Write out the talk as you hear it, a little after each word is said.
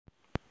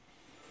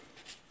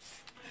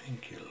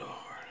Thank you,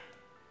 Lord.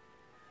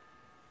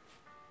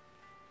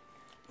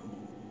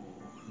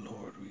 Oh,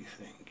 Lord, we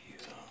thank you.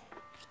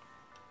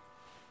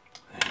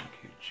 Thank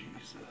you,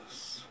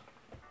 Jesus.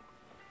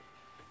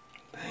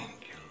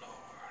 Thank you,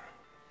 Lord,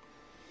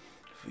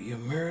 for your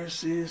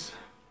mercies,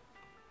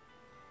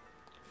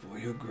 for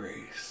your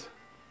grace.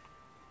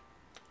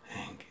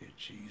 Thank you,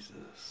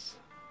 Jesus.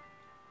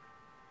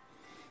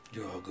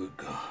 You're a good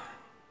God.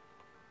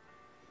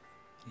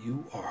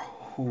 You are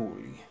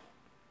holy.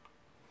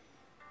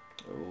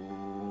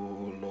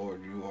 Oh,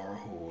 Lord, you are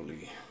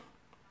holy.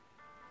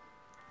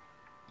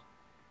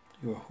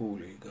 You're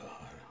holy,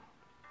 God.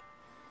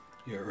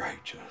 You're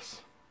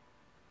righteous.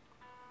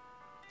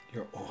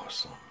 You're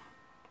awesome.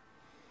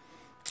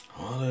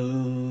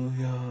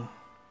 Hallelujah.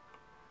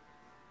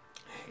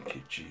 Thank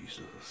you,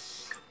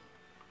 Jesus.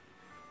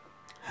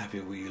 Have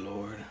your way,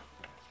 Lord.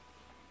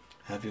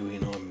 Have your way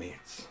in our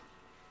midst,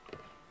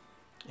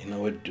 in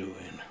our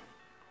doing,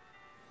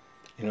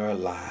 in our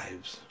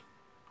lives.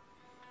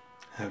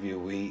 Have your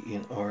way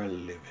in our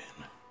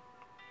living.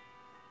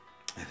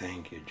 I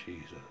thank you,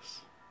 Jesus.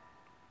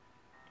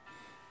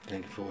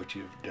 Thank you for what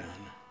you've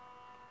done.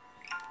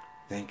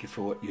 Thank you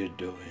for what you're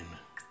doing.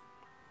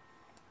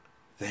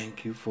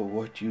 Thank you for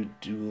what you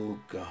do,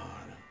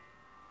 God.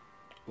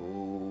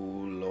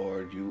 Oh,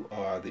 Lord, you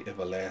are the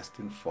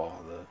everlasting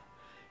Father.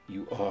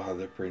 You are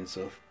the Prince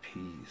of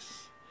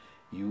Peace.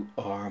 You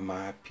are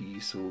my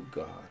peace, oh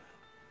God.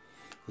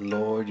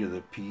 Lord, you're the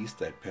peace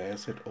that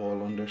passeth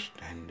all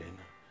understanding.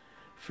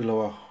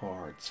 Fill our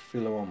hearts,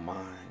 fill our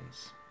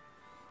minds.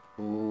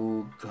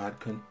 Oh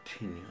God,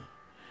 continue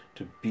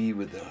to be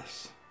with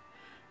us,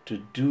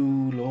 to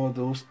do, Lord,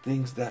 those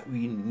things that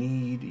we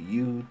need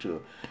you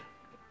to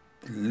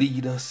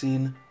lead us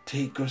in,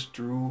 take us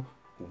through,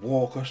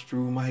 walk us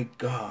through, my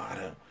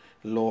God.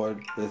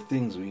 Lord, the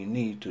things we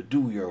need to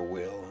do your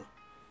will.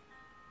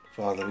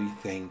 Father, we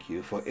thank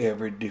you for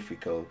every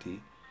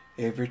difficulty,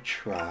 every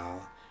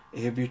trial,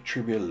 every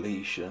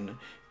tribulation,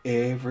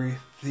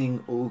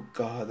 everything, oh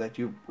God, that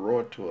you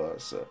brought to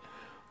us.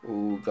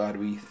 Oh God,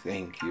 we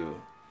thank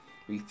you.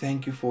 We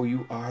thank you for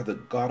you are the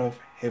God of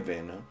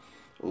heaven.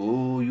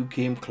 Oh, you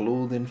came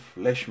clothed in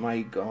flesh,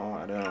 my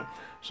God,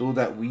 so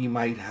that we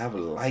might have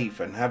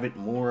life and have it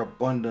more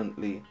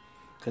abundantly.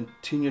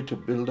 Continue to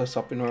build us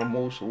up in our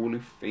most holy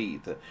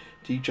faith.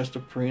 Teach us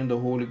to pray in the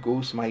Holy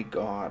Ghost, my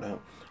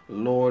God.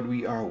 Lord,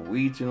 we are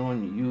waiting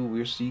on you.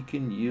 We're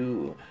seeking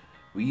you.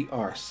 We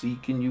are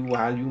seeking you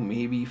while you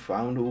may be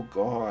found, O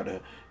God.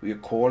 We are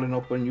calling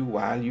upon you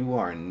while you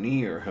are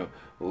near.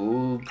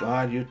 O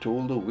God, you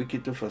told the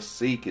wicked to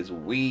forsake his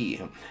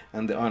way,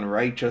 and the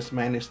unrighteous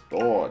man his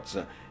thoughts.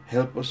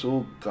 Help us,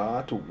 O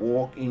God, to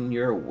walk in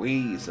your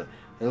ways.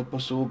 Help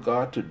us, O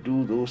God, to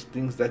do those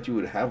things that you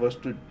would have us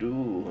to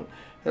do.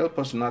 Help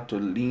us not to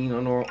lean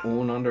on our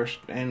own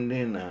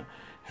understanding.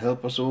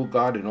 Help us, O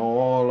God, in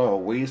all our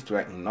ways to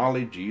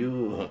acknowledge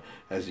you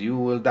as you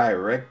will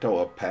direct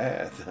our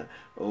path.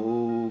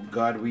 O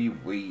God, we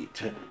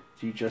wait.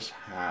 Teach us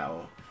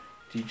how.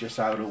 Teach us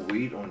how to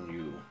wait on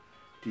you.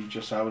 Teach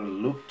us how to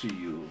look to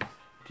you.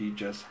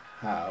 Teach us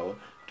how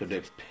to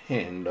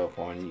depend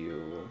upon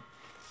you.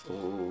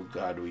 Oh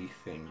God, we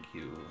thank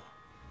you.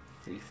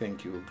 We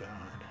thank you,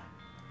 God.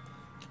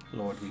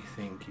 Lord, we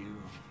thank you.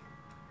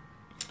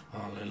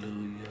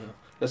 Hallelujah.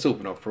 Let's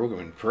open our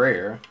program in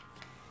prayer.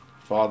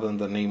 Father, in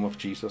the name of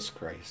Jesus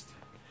Christ,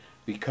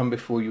 we come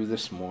before you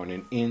this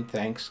morning in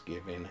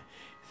thanksgiving,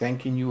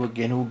 thanking you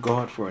again, oh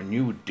God, for a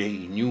new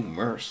day, new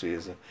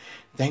mercies,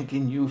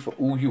 thanking you for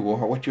who you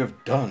are, what you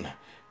have done,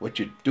 what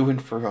you're doing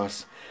for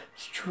us.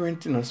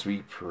 Strengthen us,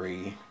 we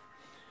pray.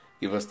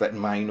 Give us that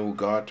mind, oh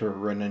God, to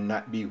run and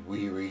not be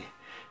weary,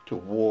 to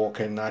walk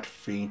and not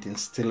faint,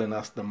 instill in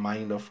us the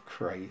mind of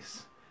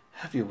Christ.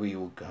 Have your way,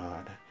 oh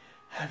God.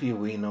 Have your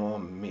way in our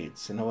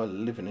midst, in our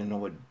living, in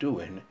our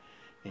doing.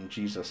 In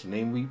Jesus'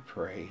 name we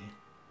pray.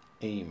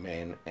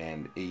 Amen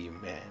and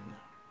amen.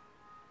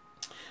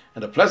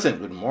 And a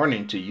pleasant good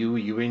morning to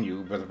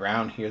you, Brother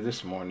Brown here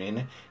this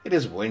morning. It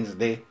is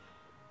Wednesday,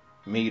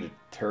 May the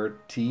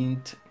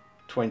 13th,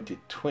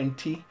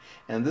 2020,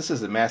 and this is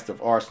the Master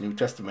of Arts New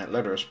Testament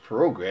Letters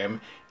program,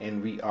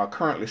 and we are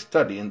currently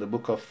studying the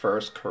book of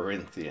 1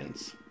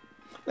 Corinthians.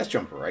 Let's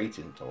jump right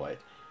into it.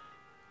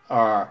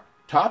 Our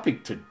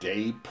topic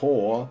today,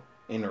 Paul,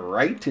 in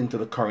writing to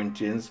the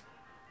Corinthians,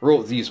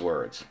 wrote these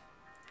words: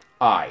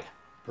 I,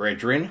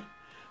 brethren,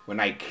 when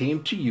I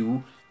came to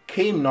you,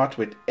 came not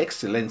with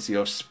excellency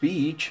of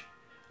speech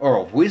or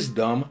of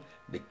wisdom,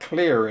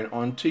 declaring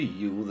unto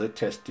you the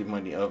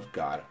testimony of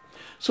God.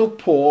 So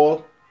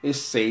Paul is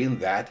saying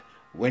that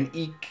when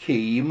he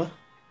came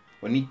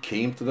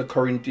to the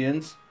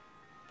Corinthians,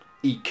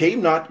 he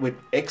came not with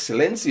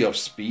excellency of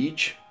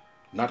speech,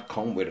 not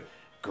come with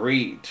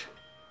great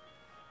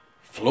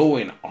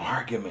flowing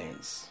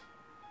arguments,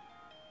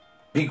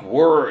 big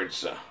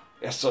words,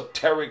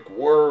 esoteric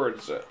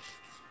words,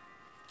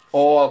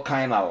 all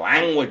kind of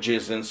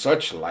languages and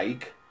such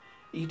like.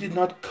 He did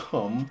not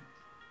come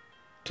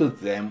to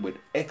them with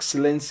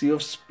excellency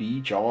of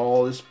speech,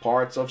 all his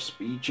parts of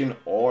speech in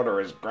order,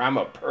 his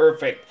grammar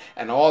perfect,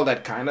 and all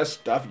that kind of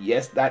stuff.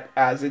 Yes, that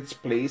has its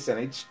place and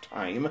its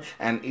time,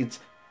 and it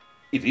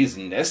is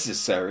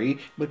necessary.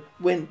 But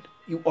when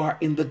you are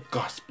in the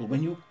gospel,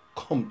 when you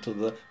come to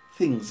the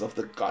things of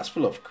the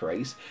gospel of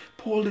Christ,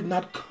 Paul did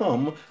not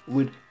come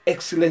with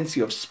excellency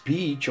of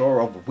speech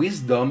or of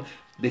wisdom,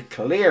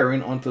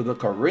 declaring unto the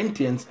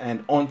Corinthians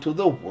and unto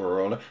the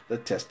world the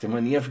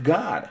testimony of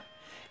God.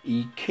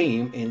 He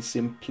came in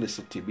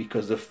simplicity,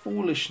 because the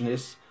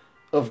foolishness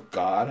of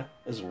God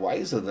is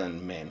wiser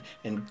than men,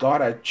 and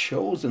God had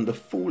chosen the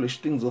foolish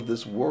things of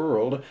this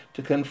world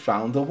to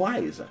confound the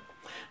wise.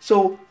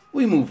 So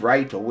we move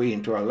right away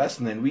into our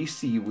lesson, and we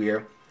see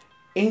where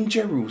in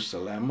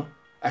Jerusalem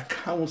a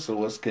council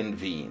was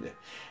convened,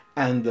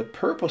 and the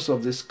purpose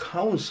of this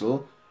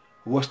council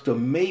was to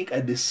make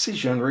a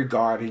decision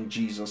regarding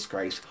Jesus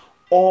Christ.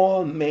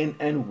 All men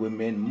and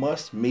women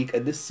must make a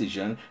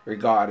decision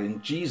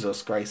regarding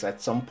Jesus Christ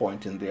at some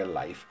point in their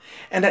life.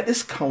 And at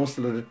this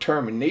council, a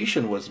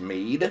determination was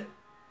made.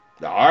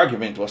 The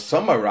argument was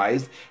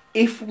summarized: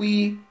 if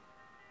we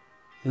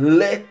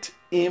let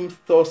him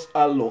thus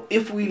alone,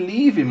 if we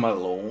leave him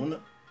alone,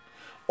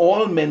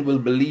 all men will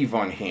believe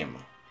on him,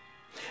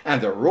 and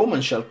the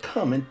Romans shall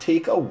come and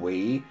take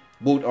away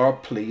both our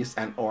place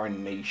and our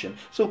nation.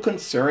 So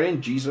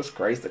concerning Jesus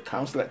Christ, the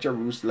council at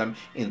Jerusalem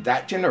in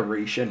that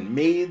generation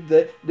made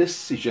the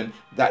decision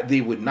that they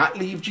would not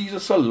leave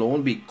Jesus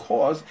alone,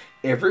 because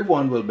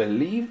everyone will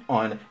believe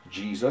on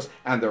Jesus,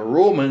 and the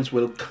Romans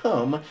will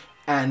come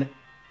and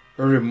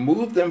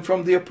remove them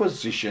from their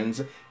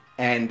positions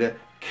and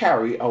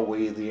carry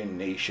away their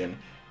nation.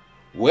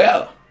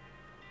 Well,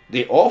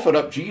 they offered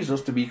up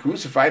Jesus to be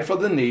crucified for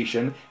the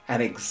nation,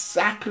 and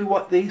exactly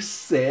what they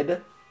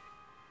said.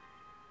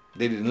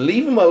 They didn't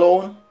leave him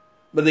alone,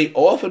 but they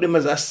offered him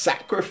as a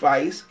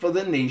sacrifice for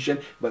the nation.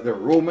 But the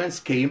Romans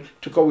came,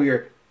 took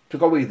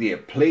away their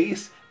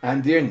place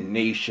and their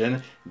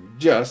nation,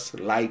 just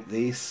like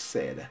they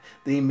said.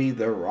 They made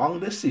the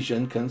wrong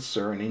decision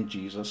concerning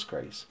Jesus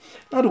Christ.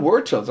 Now the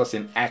word tells us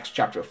in Acts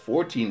chapter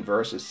 14,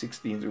 verses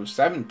 16 through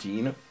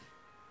 17,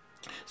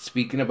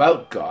 speaking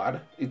about God,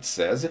 it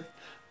says,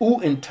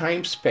 who in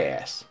times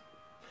past,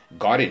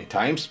 God in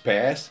times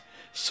past,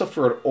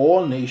 suffered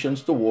all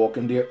nations to walk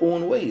in their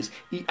own ways.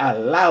 He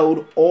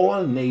allowed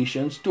all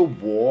nations to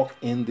walk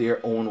in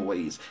their own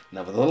ways.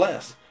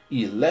 Nevertheless,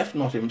 he left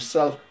not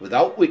himself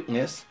without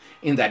witness,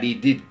 in that he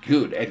did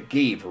good and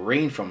gave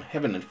rain from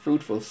heaven and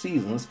fruitful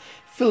seasons,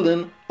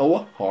 filling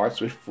our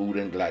hearts with food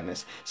and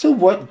gladness. So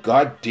what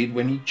God did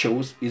when he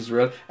chose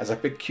Israel as a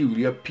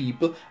peculiar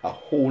people, a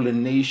holy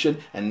nation,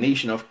 a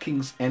nation of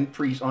kings and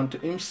priests unto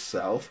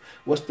himself,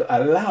 was to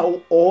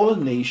allow all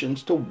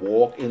nations to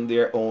walk in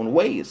their own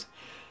ways.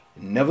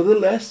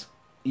 Nevertheless,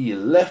 he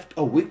left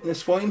a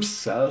witness for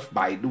himself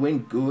by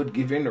doing good,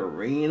 giving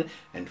rain,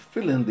 and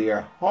filling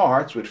their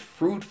hearts with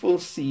fruitful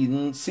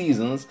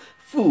seasons,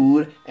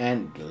 food,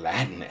 and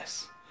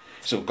gladness.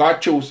 So God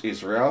chose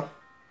Israel,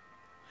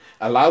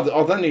 allowed the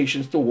other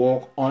nations to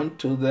walk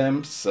unto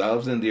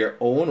themselves in their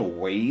own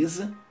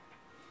ways,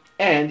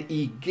 and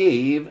he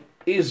gave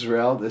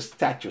Israel the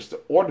statutes,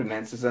 the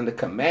ordinances, and the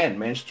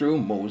commandments. Through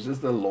Moses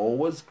the law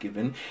was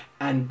given,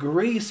 and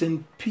grace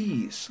and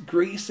peace,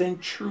 grace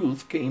and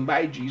truth came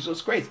by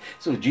Jesus Christ.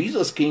 So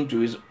Jesus came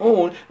to his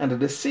own, and the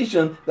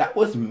decision that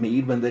was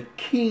made when the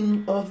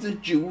King of the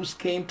Jews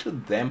came to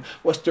them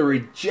was to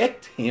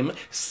reject him,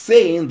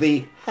 saying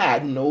they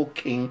had no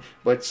king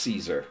but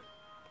Caesar.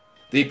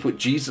 They put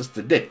Jesus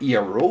to death. He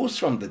arose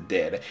from the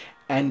dead,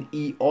 and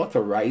he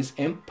authorized,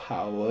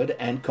 empowered,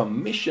 and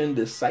commissioned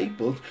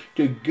disciples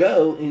to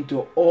go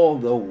into all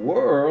the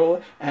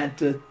world and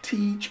to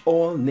teach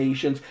all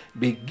nations,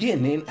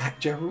 beginning at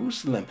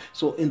Jerusalem.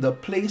 So in the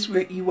place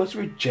where he was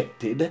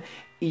rejected,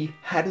 he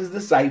had his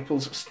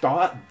disciples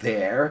start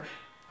there.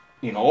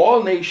 In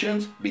all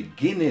nations,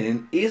 beginning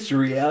in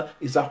Israel,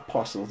 his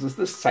apostles, his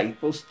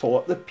disciples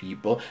taught the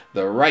people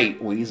the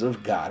right ways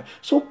of God.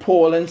 So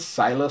Paul and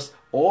Silas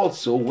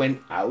also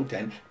went out,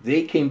 and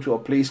they came to a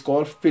place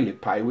called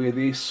Philippi, where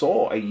they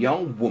saw a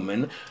young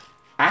woman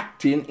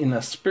acting in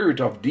a spirit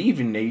of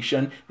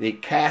divination. They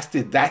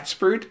casted that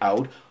spirit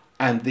out,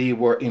 and they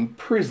were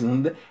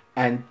imprisoned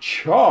and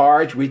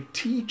charged with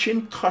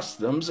teaching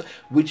customs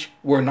which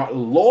were not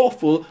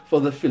lawful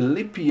for the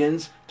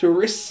Philippians to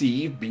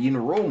receive, being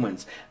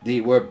Romans.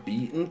 They were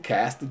beaten,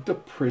 cast into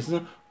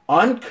prison,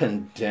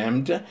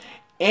 uncondemned,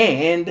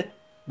 and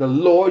the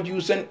Lord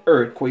used an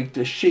earthquake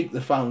to shake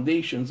the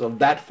foundations of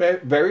that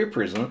very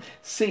prison,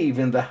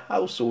 saving the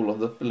household of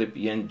the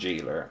Philippian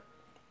jailer.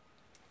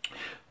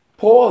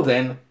 Paul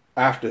then,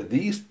 after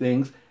these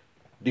things,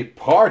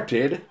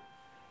 departed,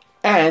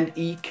 and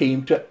he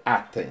came to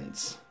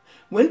Athens.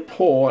 When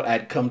Paul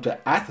had come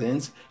to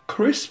Athens,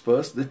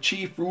 Crispus, the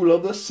chief ruler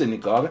of the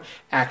synagogue,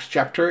 Acts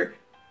chapter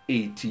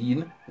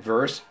 18,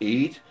 verse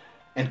 8,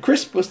 and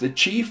Crispus, the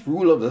chief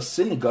ruler of the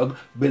synagogue,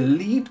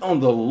 believed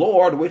on the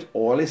Lord with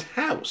all his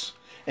house.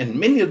 And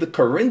many of the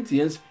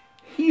Corinthians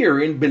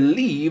hearing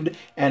believed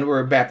and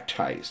were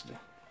baptized.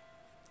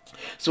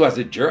 So as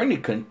the journey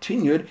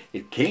continued,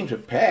 it came to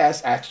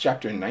pass, Acts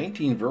chapter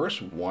 19,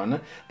 verse 1,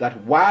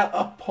 that while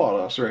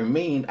Apollos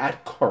remained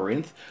at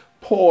Corinth,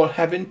 Paul,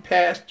 having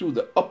passed through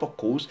the upper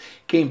coast,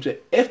 came to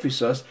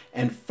Ephesus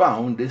and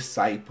found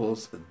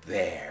disciples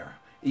there.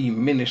 He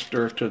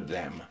ministered to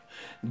them.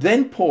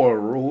 Then Paul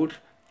wrote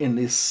in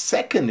his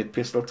second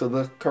epistle to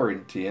the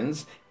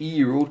Corinthians,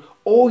 he wrote,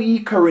 O ye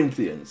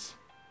Corinthians,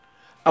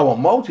 our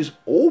mouth is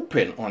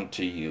open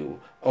unto you,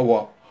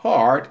 our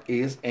heart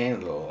is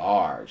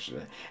enlarged.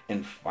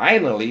 And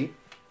finally,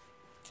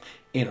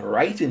 in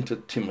writing to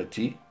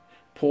Timothy,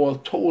 Paul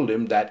told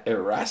him that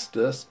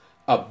Erastus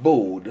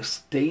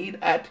stayed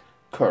at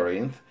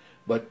Corinth,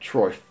 but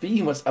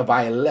Trophimus have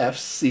I left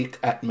sick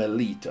at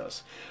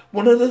Miletus.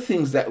 One of the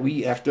things that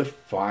we have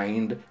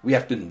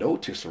to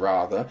notice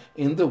rather,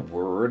 in the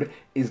word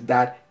is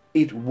that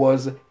it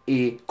was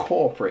a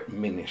corporate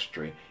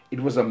ministry.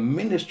 It was a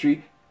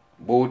ministry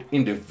both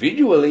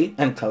individually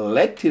and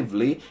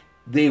collectively.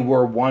 They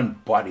were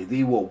one body.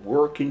 They were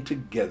working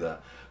together.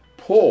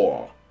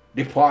 Paul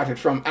departed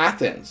from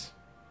Athens.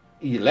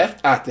 He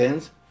left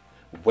Athens,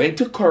 went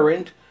to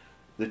Corinth.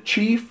 The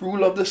chief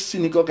ruler of the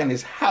synagogue and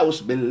his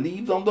house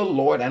believed on the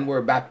Lord and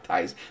were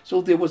baptized.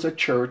 So there was a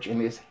church in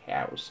his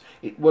house.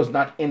 It was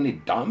not any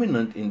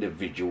dominant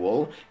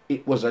individual.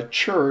 It was a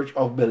church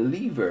of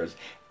believers.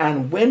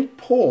 And when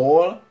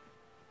Paul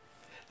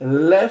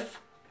left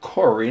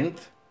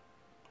Corinth,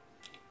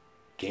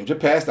 came to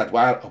pass that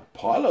while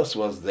Apollos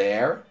was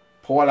there,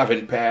 Paul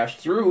having passed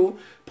through,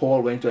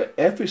 Paul went to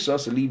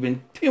Ephesus,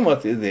 leaving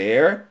Timothy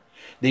there.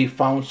 They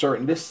found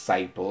certain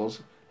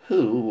disciples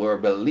who were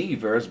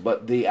believers,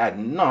 but they had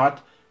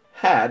not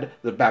had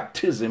the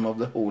baptism of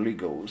the Holy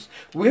Ghost.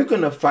 We're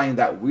going to find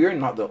that we're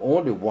not the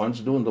only ones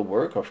doing the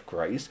work of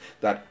Christ,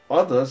 that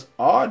others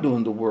are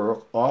doing the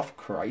work of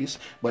Christ,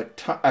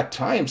 but at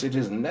times it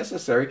is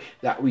necessary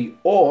that we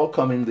all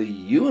come in the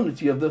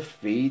unity of the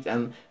faith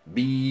and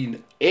be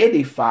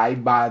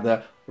edified by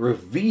the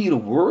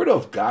revealed word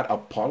of God.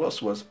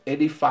 Apollos was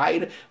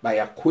edified by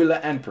Aquila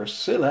and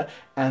Priscilla,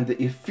 and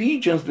the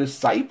Ephesians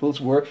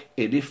disciples were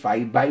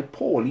edified by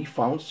Paul. He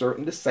found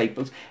certain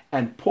disciples,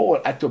 and Paul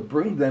had to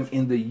bring them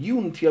in the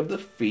unity of the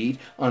faith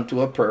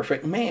unto a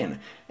perfect man.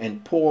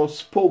 And Paul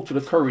spoke to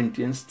the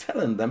Corinthians,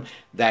 telling them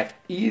that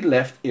he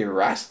left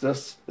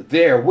Erastus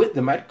there with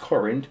them at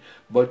Corinth,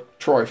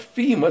 but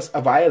Trophimus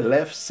have I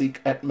left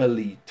sick at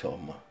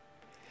Miletum.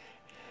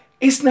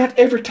 It's not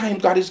every time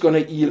God is going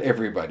to heal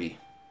everybody.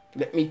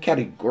 Let me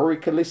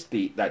categorically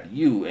state that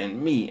you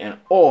and me and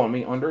all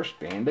may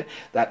understand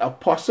that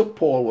Apostle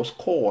Paul was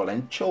called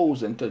and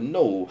chosen to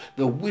know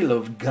the will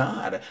of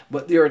God.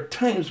 But there are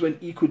times when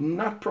he could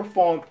not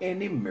perform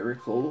any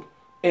miracles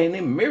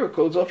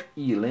of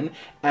healing,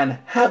 and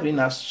having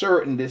a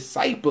certain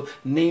disciple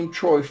named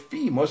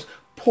Trophimus,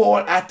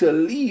 Paul had to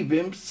leave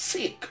him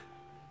sick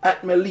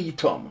at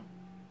Miletum.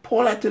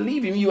 Paul had to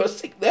leave him. He was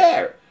sick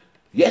there.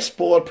 Yes,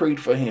 Paul prayed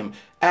for him,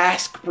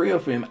 ask prayer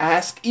for him,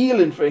 ask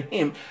healing for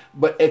him,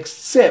 but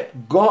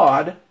except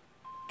God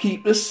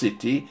keep the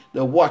city,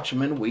 the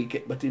watchman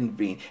waketh but in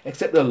vain.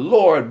 Except the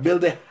Lord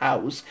build a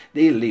house,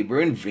 they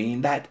labor in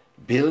vain that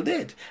build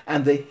it.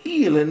 And the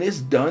healing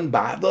is done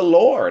by the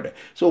Lord.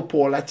 So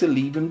Paul had to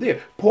leave him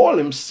there. Paul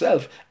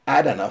himself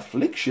had an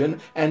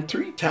affliction, and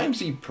 3 times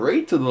he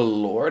prayed to the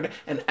Lord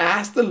and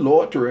asked the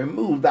Lord to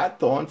remove that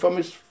thorn from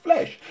his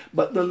flesh.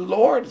 But the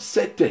Lord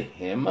said to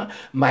him,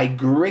 my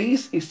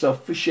grace is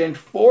sufficient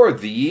for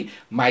thee.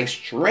 My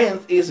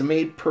strength is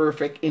made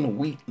perfect in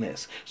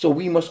weakness. So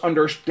we must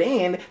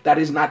understand that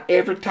is not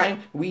every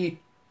time we,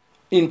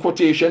 in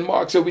quotation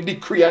marks, so we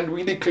decree and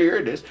we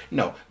declare this.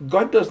 No,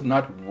 God does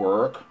not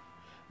work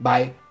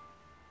by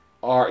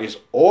or is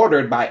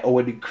ordered by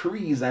our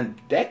decrees and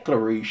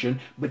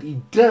declaration, but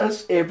he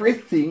does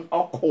everything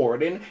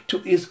according to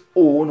his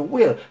own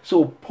will.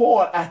 So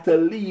Paul had to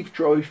leave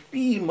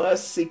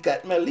Trophimus sick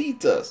at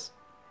Miletus.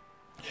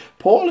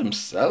 Paul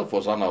himself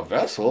was on a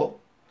vessel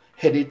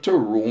headed to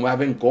Rome,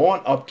 having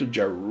gone up to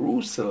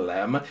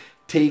Jerusalem,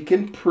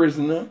 taken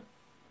prisoner,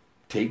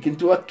 taken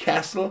to a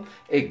castle,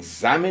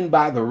 examined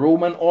by the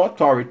Roman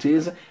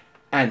authorities,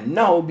 and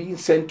now being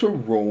sent to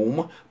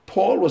Rome.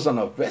 Paul was on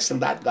a vessel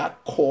that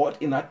got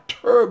caught in a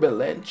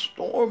turbulent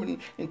storm,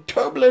 in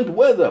turbulent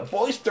weather,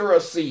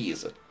 boisterous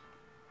seas.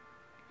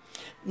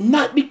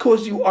 Not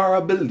because you are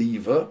a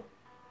believer,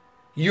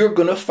 you're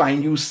going to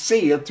find you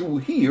sail through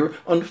here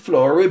on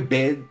flowery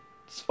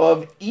beds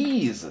of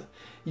ease.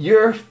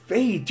 Your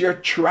faith, your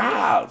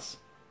trials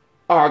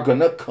are going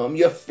to come.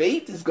 Your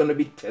faith is going to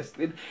be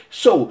tested.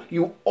 So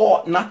you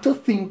ought not to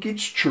think it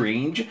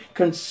strange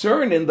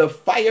concerning the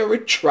fiery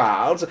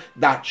trials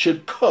that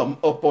should come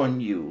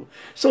upon you.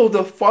 So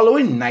the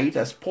following night,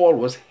 as Paul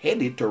was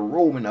headed to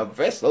Rome in a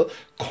vessel,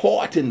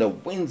 caught in the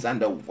winds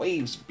and the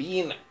waves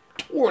being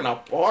torn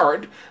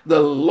apart, the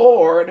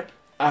Lord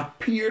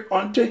appeared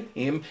unto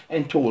him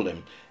and told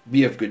him,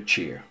 be of good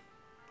cheer.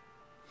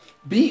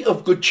 Be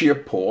of good cheer,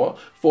 Paul,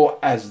 for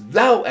as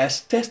thou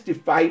hast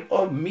testified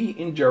of me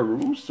in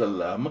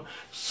Jerusalem,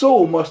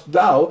 so must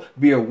thou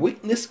bear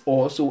witness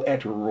also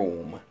at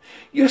Rome.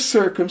 Your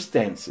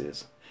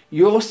circumstances,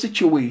 your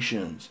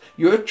situations,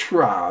 your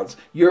trials,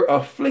 your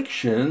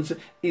afflictions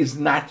is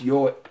not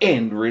your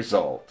end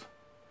result.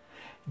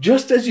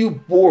 Just as you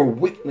bore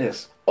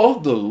witness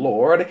of the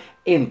Lord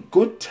in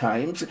good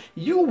times,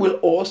 you will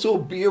also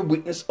bear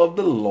witness of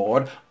the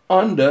Lord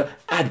under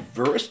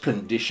adverse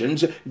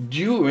conditions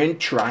during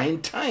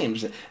trying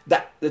times.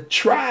 That the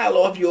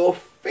trial of your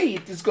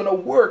faith is going to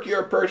work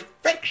your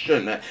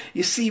perfection.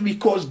 You see,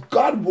 because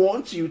God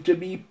wants you to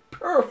be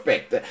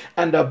perfect.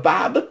 And the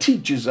Bible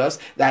teaches us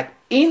that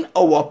in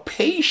our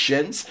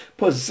patience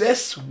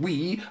possess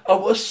we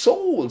our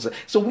souls.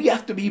 So we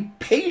have to be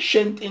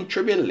patient in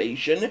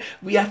tribulation.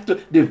 We have to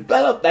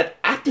develop that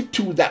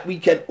attitude that we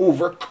can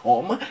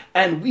overcome,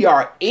 and we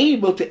are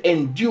able to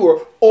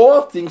endure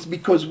all things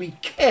because we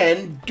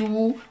can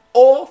do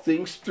all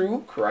things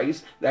through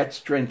Christ that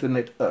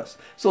strengtheneth us.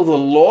 So the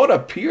Lord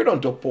appeared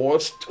unto Paul,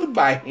 stood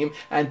by him,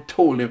 and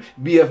told him,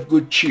 Be of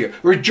good cheer,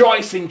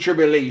 rejoice in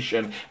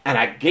tribulation. And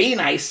again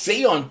I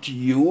say unto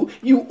you,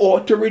 you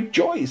ought to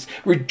rejoice.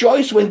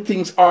 Rejoice when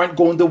things aren't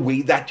going the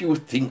way that you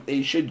think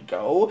they should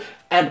go.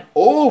 And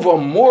over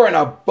more and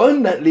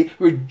abundantly,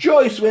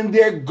 rejoice when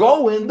they're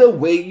going the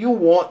way you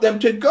want them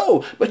to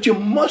go. But you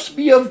must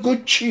be of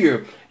good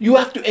cheer. You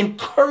have to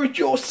encourage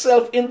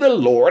yourself in the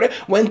Lord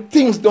when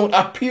things don't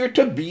appear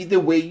to be the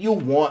way you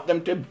want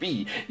them to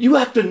be. You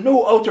have to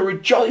know how to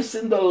rejoice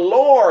in the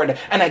Lord.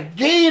 And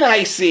again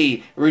I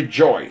say,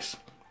 rejoice.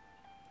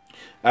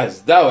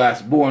 As thou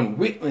hast borne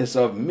witness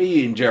of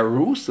me in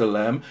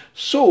Jerusalem,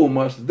 so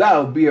must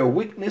thou bear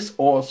witness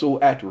also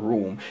at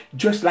Rome.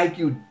 Just like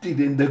you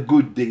did in the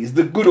good days,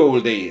 the good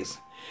old days.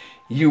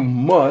 You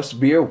must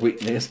bear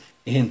witness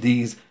in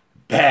these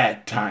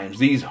bad times,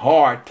 these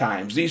hard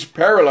times, these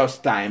perilous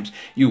times.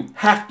 You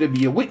have to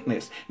be a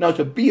witness. Now,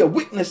 to be a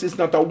witness is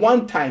not a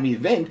one-time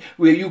event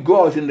where you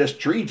go out in the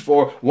street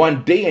for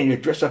one day and you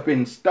dress up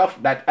in stuff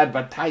that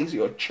advertise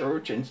your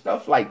church and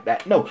stuff like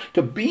that. No,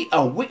 to be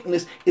a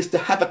witness is to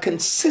have a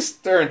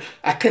consistent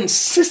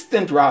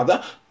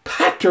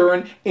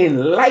pattern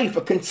in life,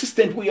 a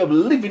consistent way of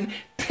living,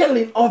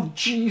 telling of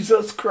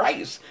Jesus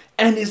Christ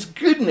and his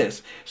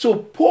goodness. So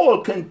Paul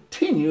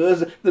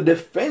continues the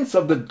defense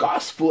of the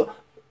gospel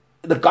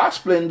in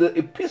the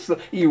epistle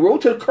he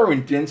wrote to the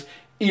Corinthians.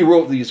 He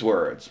wrote these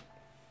words.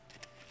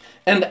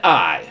 And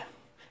I,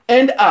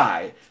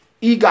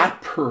 he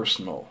got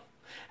personal.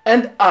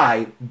 And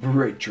I,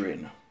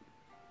 brethren.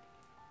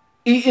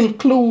 He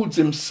includes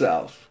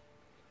himself,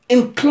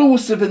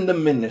 inclusive in the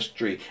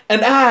ministry.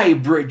 And I,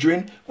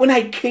 brethren, when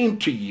I came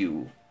to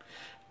you,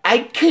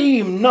 I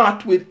came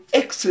not with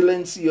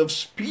excellency of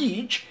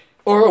speech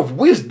or of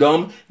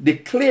wisdom,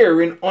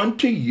 declaring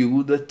unto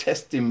you the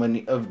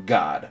testimony of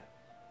God.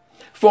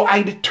 For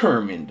I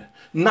determined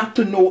not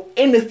to know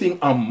anything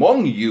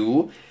among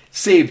you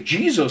save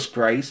Jesus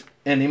Christ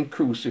and him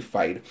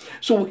crucified.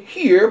 So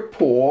here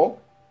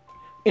Paul,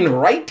 in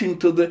writing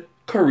to the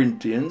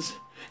Corinthians,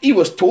 he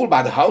was told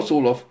by the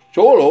household of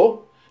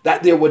Cholo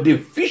that there were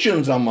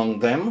divisions among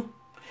them.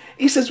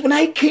 He says, when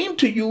I came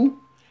to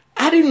you,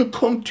 I didn't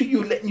come to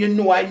you letting you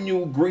know I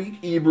knew Greek,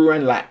 Hebrew,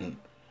 and Latin.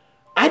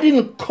 I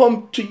didn't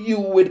come to you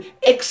with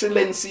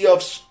excellency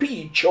of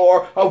speech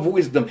or of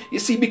wisdom. You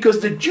see, because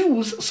the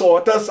Jews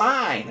sought a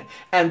sign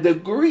and the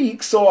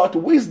Greeks sought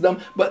wisdom,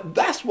 but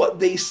that's what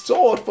they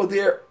sought for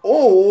their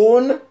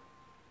own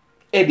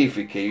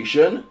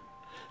edification.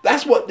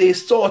 That's what they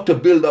sought to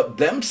build up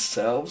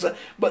themselves,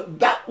 but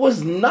that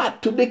was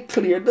not to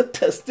declare the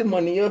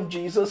testimony of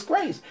Jesus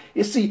Christ.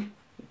 You see,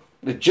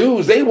 the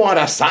Jews, they want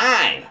a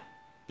sign.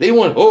 They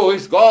want, oh,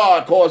 it's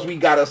God because we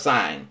got a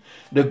sign.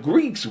 The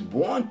Greeks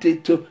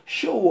wanted to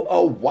show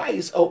how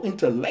wise, how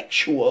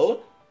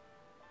intellectual,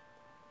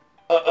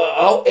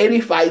 how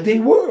edified they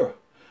were.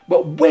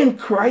 But when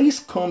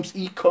Christ comes,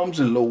 he comes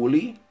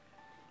lowly,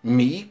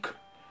 meek,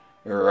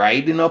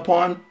 riding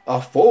upon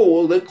a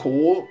foal, the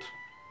colt.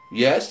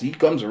 Yes, he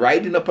comes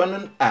riding upon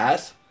an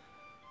ass,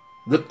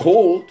 the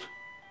colt,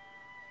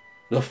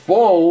 the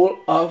foal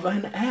of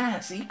an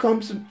ass. He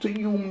comes to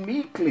you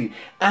meekly.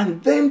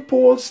 And then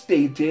Paul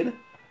stated,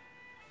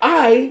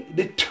 I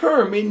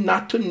determined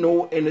not to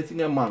know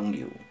anything among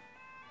you.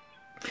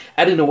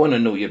 I didn't want to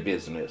know your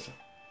business.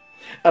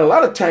 A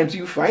lot of times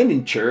you find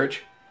in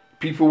church,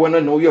 people want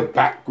to know your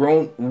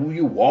background, who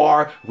you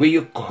are, where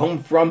you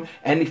come from,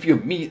 and if you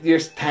meet their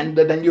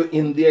standard and you're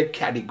in their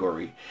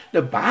category.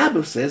 The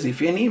Bible says,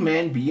 if any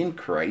man be in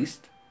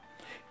Christ,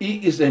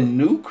 he is a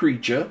new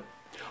creature.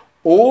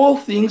 All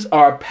things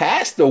are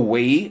passed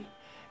away,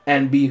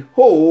 and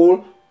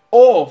behold,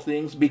 all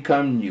things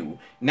become new.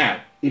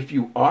 Now, if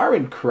you are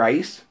in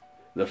Christ,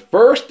 the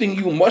first thing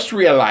you must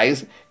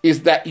realize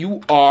is that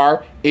you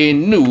are a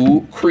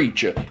new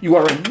creature. You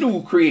are a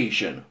new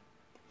creation.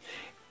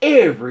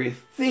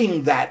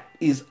 Everything that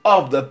is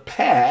of the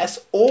past,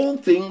 all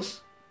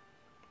things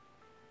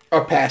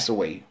are passed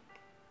away.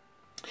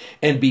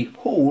 And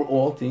behold,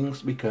 all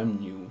things become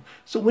new.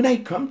 So when I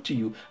come to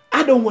you,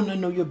 I don't want to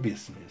know your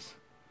business.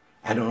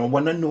 I don't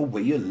want to know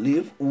where you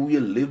live, who you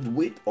live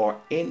with, or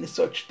any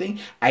such thing.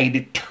 I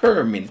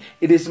determine,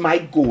 it is my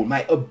goal,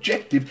 my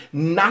objective,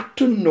 not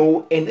to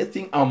know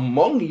anything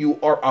among you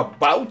or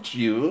about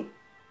you,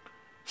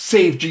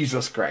 save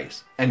Jesus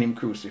Christ and Him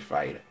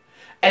crucified.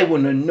 I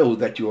want to know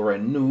that you are a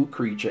new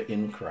creature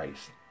in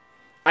Christ.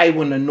 I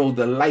want to know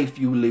the life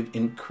you live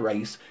in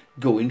Christ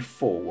going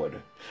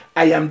forward.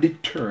 I am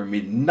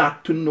determined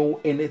not to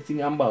know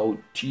anything about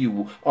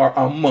you or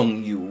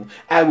among you.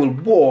 I will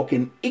walk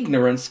in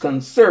ignorance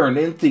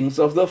concerning things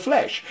of the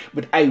flesh,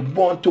 but I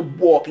want to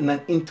walk in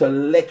an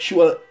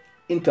intellectually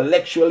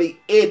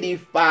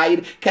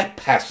edified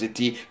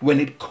capacity when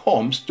it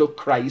comes to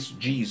Christ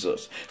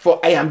Jesus.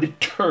 For I am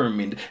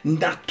determined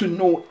not to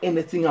know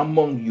anything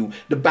among you.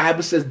 The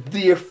Bible says,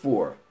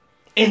 therefore,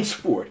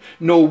 henceforth,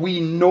 know we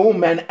no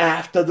man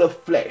after the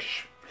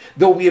flesh.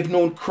 Though we have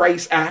known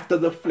Christ after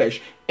the flesh,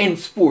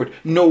 henceforth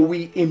know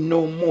we him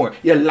no more.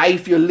 Your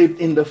life you lived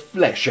in the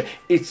flesh,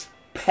 it's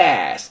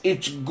past,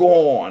 it's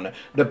gone.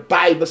 The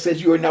Bible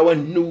says you are now a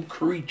new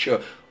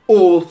creature.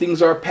 All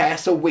things are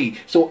passed away.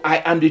 So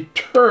I am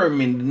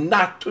determined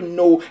not to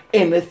know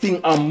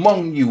anything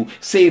among you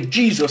save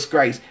Jesus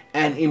Christ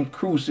and him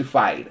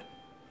crucified.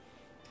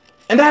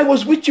 And I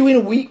was with you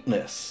in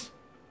weakness.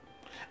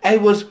 I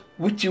was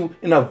with you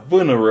in a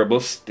vulnerable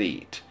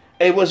state.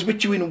 I was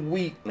with you in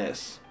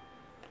weakness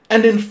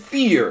and in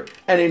fear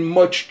and in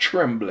much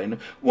trembling.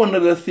 One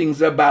of the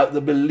things about the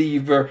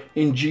believer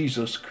in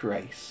Jesus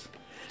Christ,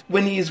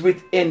 when he is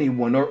with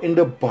anyone or in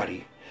the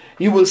body,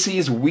 you will see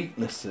his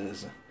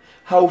weaknesses.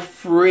 How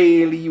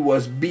frail he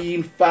was,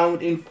 being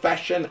found in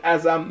fashion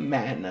as a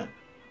man.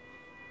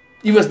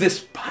 He was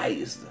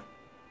despised,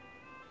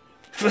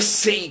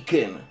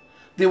 forsaken.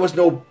 There was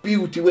no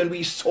beauty when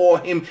we saw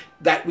him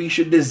that we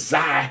should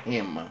desire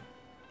him.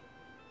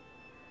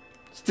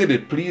 Still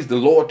it pleased the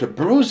Lord to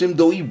bruise him,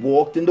 though he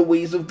walked in the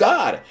ways of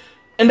God.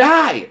 And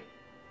I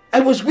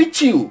was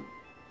with you.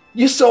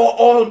 You saw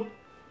all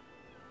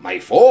my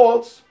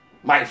faults,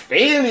 my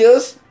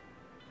failures.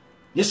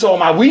 You saw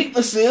my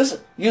weaknesses.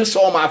 You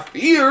saw my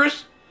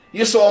fears.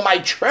 You saw my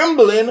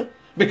trembling,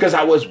 because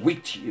I was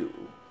with you.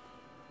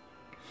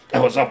 I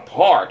was a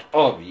part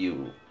of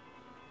you.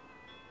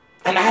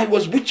 And I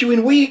was with you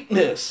in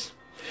weakness,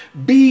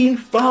 being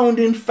found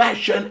in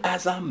fashion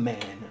as a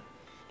man.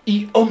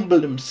 He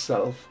humbled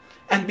himself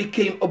and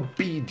became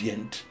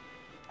obedient.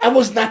 I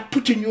was not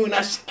putting you in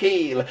a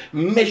scale,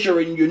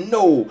 measuring you.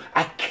 No,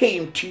 I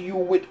came to you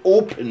with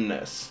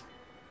openness,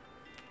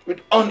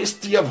 with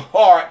honesty of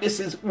heart. This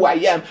is who I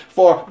am.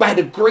 For by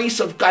the grace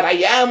of God, I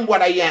am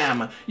what I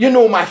am. You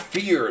know my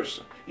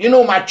fears. You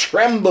know my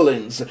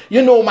tremblings.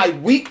 You know my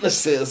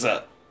weaknesses.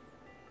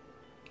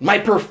 My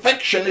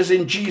perfection is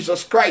in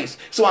Jesus Christ.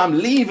 So I'm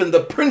leaving the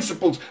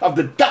principles of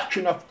the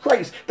doctrine of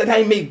Christ that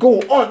I may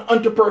go on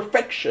unto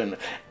perfection.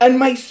 And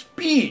my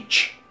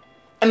speech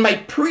and my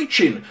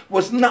preaching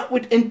was not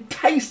with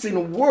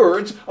enticing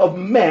words of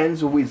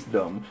man's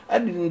wisdom. I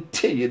didn't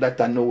tell you that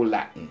I know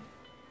Latin.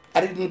 I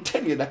didn't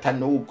tell you that I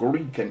know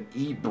Greek and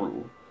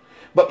Hebrew.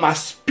 But my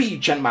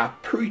speech and my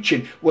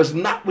preaching was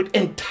not with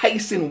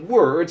enticing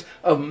words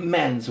of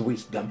man's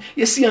wisdom.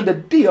 You see, on the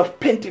day of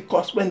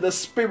Pentecost, when the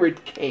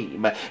Spirit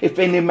came, if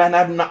any man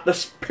have not the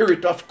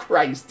Spirit of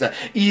Christ,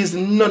 he is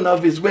none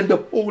of his. When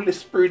the Holy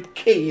Spirit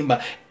came,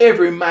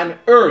 every man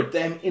heard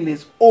them in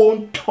his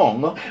own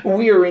tongue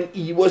wherein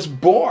he was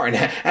born.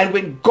 And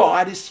when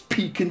God is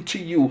speaking to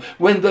you,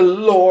 when the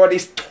Lord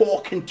is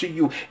talking to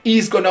you,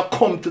 he's going to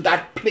come to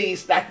that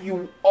place that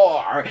you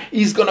are.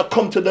 He's going to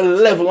come to the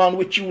level on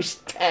which you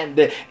stand.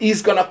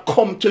 He's going to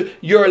come to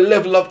your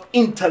level of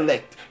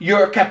intellect,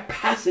 your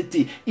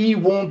capacity. He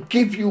won't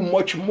give you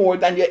much more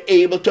than you're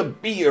able to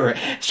bear.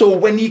 So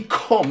when he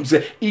comes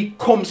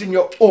in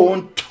your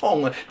own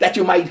tongue, that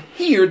you might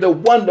hear the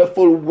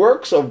wonderful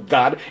works of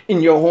God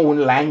in your own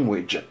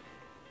language.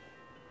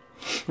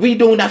 We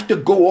don't have to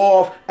go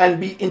off and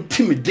be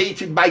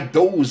intimidated by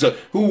those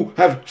who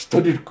have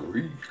studied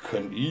Greek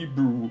and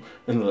Hebrew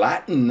and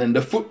Latin and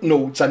the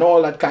footnotes and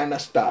all that kind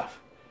of stuff.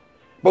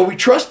 But we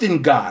trust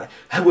in God.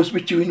 I was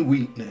with you in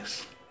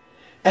weakness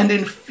and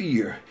in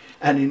fear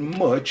and in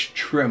much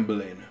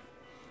trembling.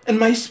 And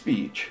my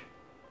speech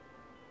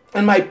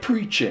and my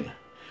preaching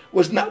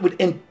was not with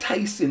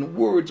enticing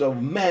words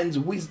of man's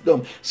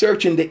wisdom,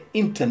 searching the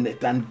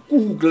internet and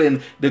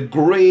Googling the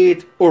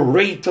great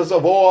orators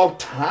of all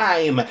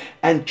time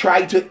and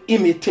try to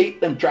imitate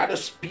them, try to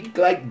speak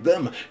like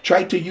them,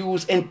 try to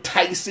use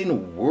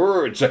enticing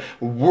words,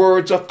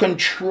 words of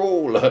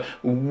control,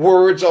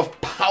 words of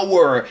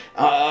power,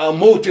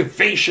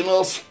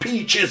 motivational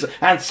speeches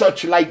and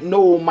such like.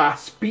 No, my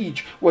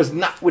speech was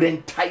not with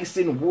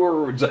enticing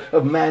words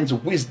of man's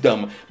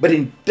wisdom, but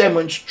in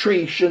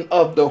demonstration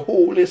of the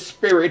Holy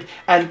Spirit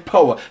and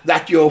power,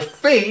 that your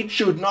faith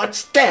should not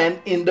stand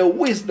in the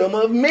wisdom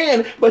of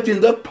man, but in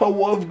the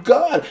power of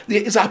God.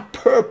 There is a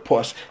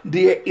purpose.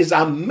 There is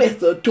a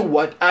method to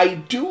what I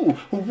do.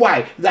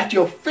 Why? That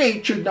your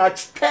faith should not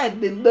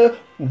stand in the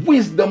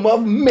wisdom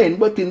of men,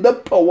 but in the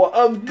power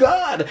of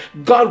God.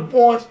 God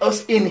wants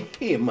us in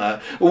him,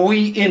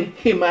 we in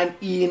him and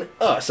he in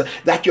us,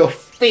 that your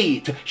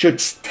faith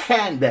should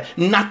stand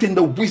not in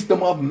the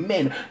wisdom of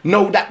men.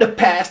 Know that the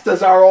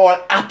pastors are all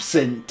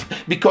absent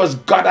because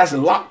God has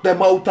locked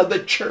them out of the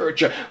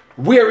church.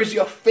 Where is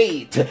your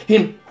faith?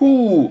 In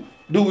who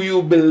do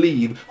you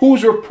believe?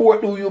 Whose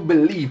report do you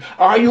believe?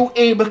 Are you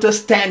able to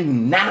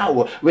stand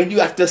now when you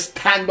have to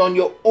stand on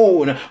your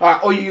own? Or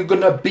are you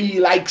going to be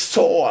like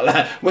Saul?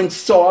 When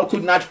Saul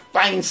could not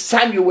find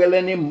Samuel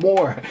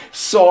anymore,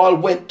 Saul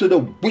went to the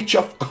witch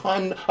of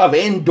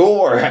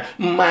Endor.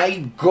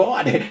 My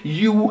God,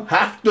 you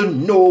have to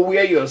know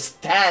where you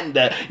stand.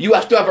 You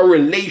have to have a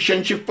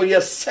relationship for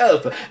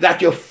yourself, that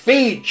your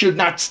faith should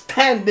not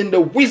stand in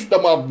the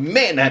wisdom of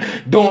men.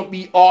 Don't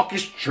be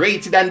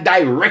orchestrated and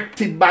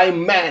directed by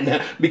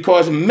man,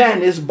 because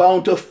man is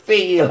bound to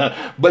fail,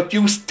 but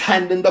you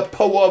stand in the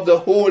power of the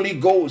Holy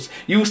Ghost.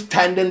 You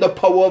stand in the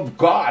power of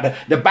God.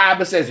 The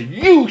Bible says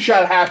you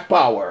shall have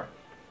power.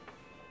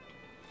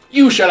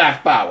 You shall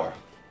have power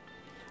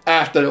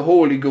after the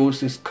Holy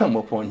Ghost is come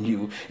upon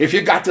you. If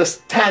you got to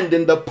stand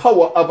in the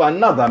power of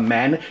another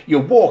man,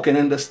 you're walking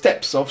in the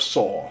steps of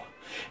Saul.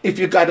 If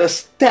you got to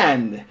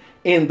stand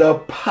in the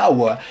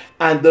power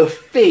and the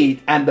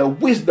faith and the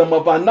wisdom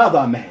of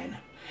another man,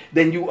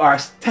 then you are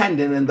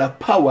standing in the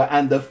power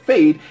and the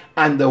faith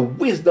and the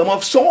wisdom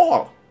of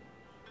Saul.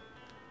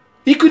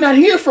 He could not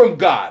hear from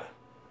God.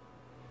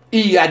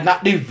 He had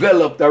not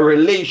developed a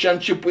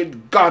relationship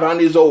with God on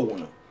his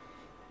own.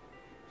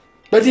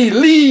 But he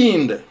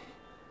leaned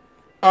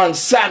on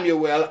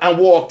Samuel and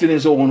walked in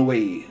his own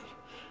ways.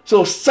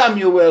 So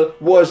Samuel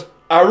was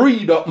a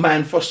read-up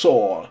man for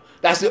Saul.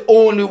 That's the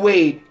only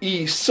way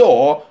he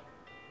saw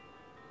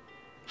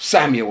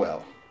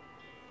Samuel.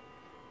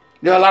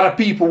 There are a lot of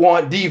people who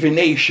want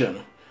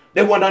divination.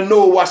 They want to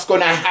know what's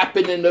going to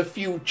happen in the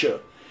future.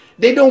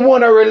 They don't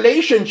want a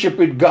relationship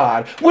with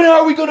God. When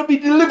are we going to be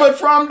delivered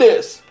from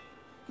this?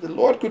 The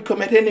Lord could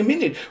come at any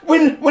minute.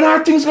 When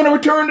are things going to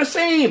return the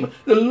same?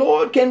 The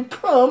Lord can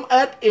come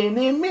at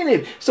any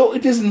minute. So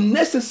it is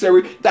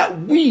necessary that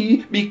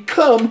we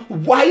become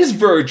wise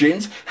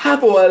virgins,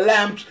 have our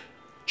lamps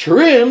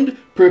trimmed,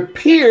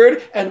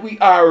 prepared, and we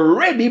are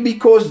ready,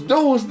 because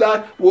those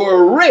that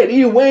were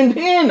ready went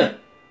in.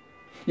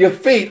 Your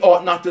faith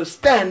ought not to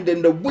stand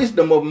in the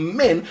wisdom of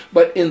men,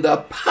 but in the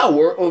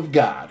power of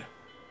God.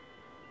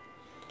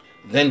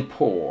 Then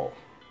Paul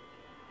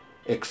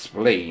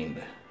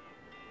explained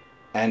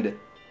and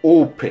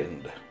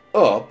opened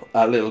up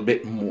a little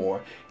bit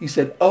more. He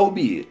said,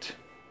 albeit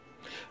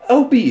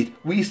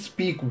we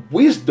speak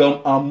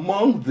wisdom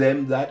among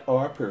them that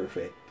are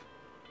perfect.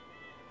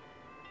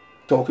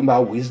 Talking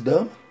about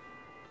wisdom,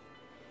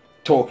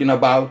 talking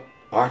about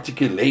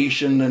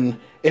articulation and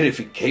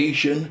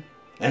edification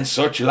and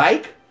such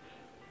like,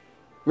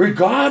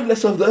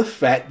 regardless of the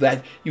fact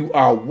that you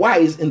are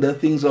wise in the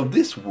things of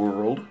this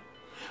world,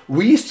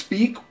 we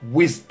speak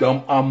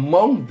wisdom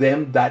among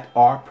them that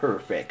are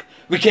perfect.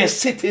 We can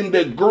sit in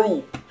the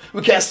group.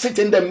 We can sit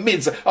in the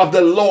midst of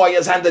the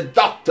lawyers and the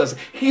doctors,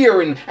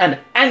 hearing and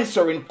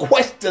answering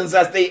questions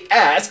as they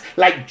ask,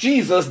 like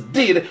Jesus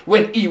did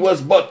when he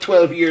was but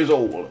 12 years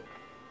old.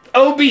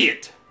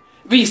 Albeit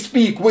we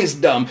speak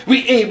wisdom,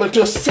 we able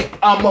to sit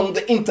among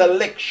the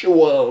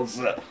intellectuals.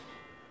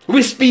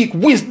 We speak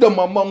wisdom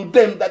among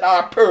them that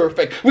are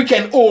perfect. We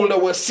can hold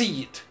our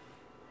seat.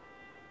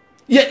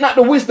 Yet not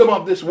the wisdom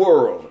of this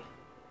world,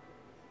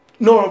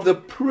 nor of the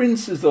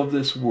princes of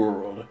this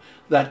world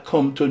that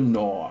come to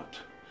naught.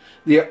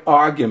 Their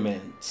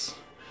arguments,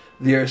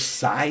 their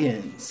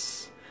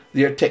science,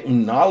 their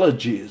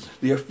technologies,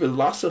 their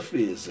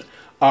philosophies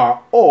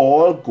are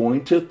all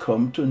going to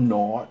come to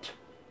naught.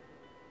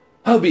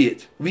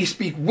 Howbeit, we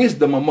speak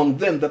wisdom among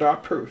them that are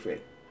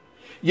perfect,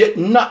 yet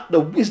not the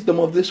wisdom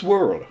of this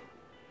world,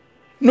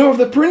 nor of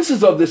the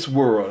princes of this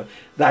world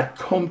that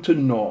come to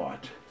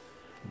naught.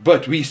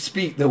 But we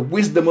speak the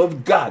wisdom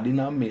of God in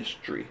our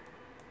mystery.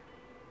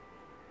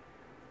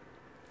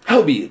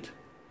 Howbeit,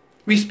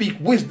 we speak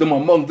wisdom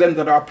among them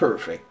that are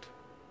perfect,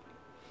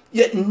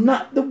 yet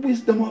not the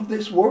wisdom of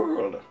this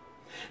world,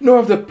 nor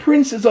of the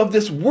princes of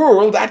this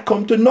world that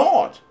come to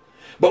naught.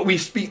 But we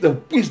speak the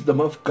wisdom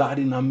of God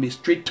in our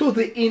mystery, to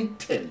the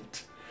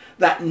intent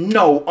that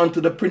now unto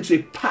the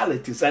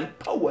principalities and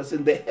powers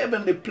in the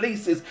heavenly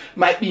places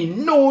might be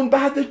known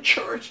by the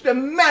church the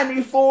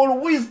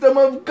manifold wisdom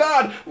of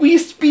God. We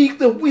speak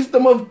the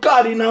wisdom of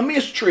God in our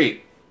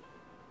mystery,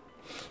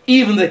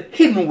 even the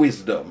hidden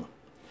wisdom,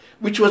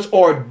 which was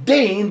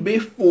ordained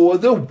before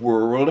the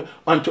world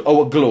unto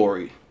our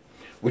glory,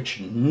 which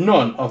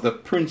none of the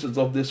princes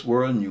of this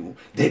world knew.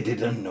 They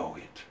didn't know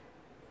it.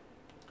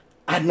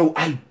 Had no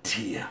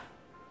idea,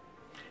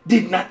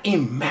 did not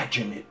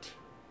imagine it,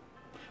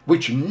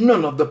 which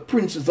none of the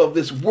princes of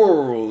this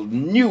world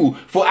knew,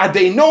 for had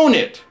they known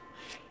it,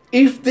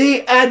 if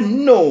they had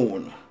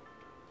known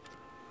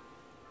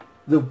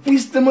the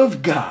wisdom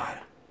of God,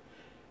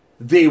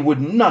 they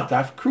would not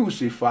have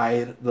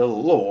crucified the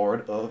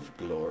Lord of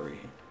glory.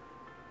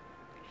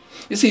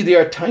 You see,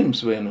 there are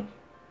times when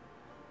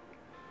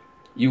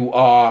you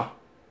are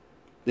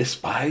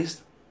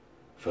despised,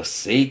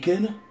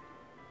 forsaken,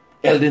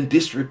 held in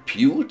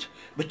disrepute,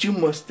 but you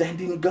must stand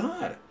in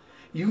God.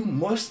 You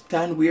must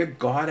stand where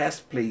God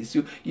has placed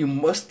you. You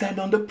must stand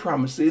on the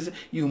promises.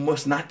 You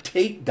must not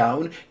take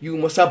down. You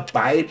must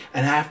abide.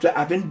 And after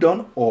having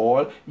done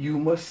all, you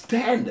must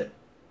stand.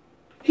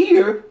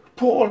 Here,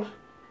 Paul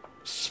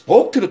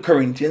spoke to the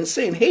Corinthians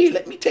saying, hey,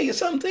 let me tell you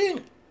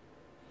something.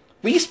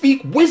 We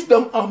speak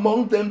wisdom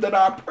among them that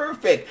are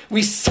perfect.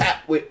 We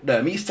sat with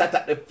them. He sat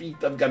at the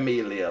feet of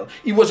Gamaliel.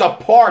 He was a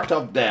part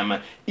of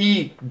them.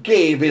 He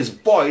gave his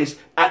voice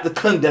at the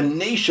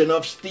condemnation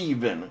of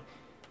Stephen.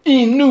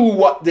 He knew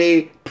what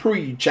they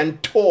preached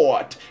and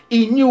taught.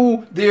 He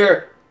knew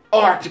their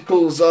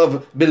articles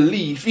of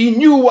belief. He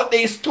knew what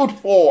they stood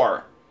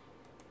for.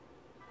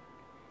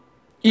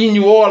 He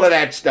knew all of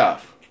that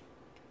stuff.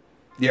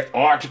 Their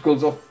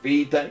articles of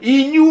faith. And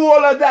he knew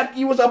all of that.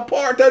 He was a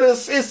part of the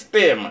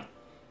system.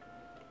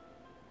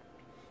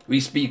 We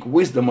speak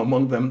wisdom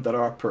among them that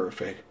are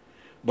perfect,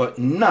 but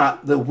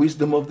not the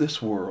wisdom of this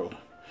world,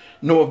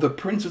 nor of the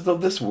princes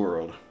of this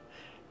world.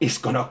 It's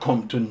going to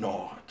come to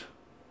naught.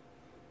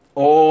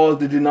 All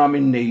the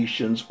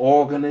denominations,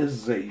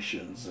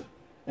 organizations,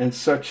 and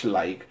such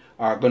like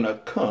are going to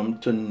come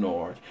to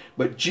naught.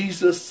 But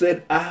Jesus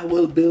said, I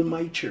will build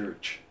my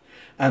church,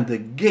 and the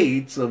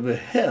gates of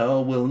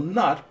hell will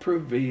not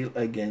prevail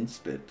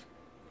against it.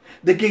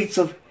 The gates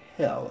of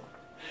hell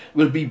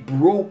will be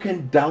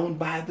broken down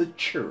by the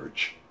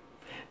church,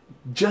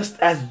 just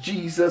as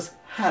Jesus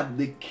had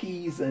the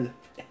keys of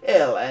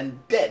hell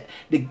and death.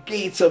 The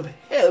gates of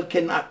hell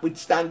cannot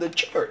withstand the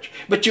church.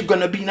 But you're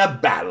going to be in a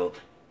battle.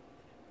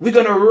 We're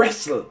going to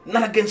wrestle,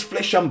 not against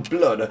flesh and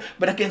blood,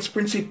 but against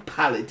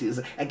principalities,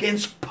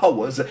 against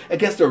powers,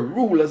 against the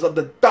rulers of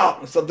the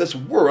darkness of this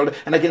world,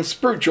 and against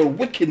spiritual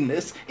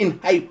wickedness in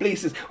high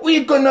places.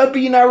 We're going to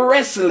be in a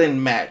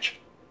wrestling match.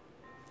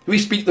 We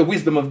speak the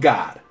wisdom of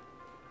God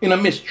in a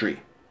mystery,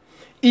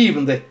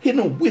 even the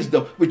hidden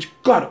wisdom which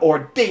God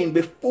ordained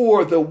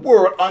before the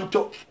world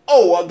unto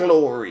our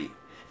glory.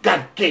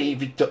 God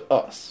gave it to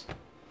us.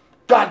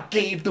 God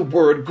gave the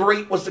word.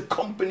 Great was the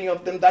company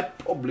of them that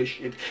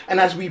published it. And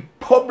as we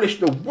publish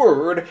the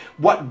word,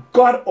 what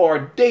God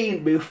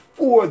ordained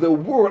before the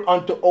world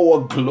unto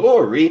our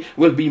glory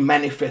will be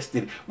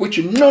manifested,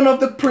 which none of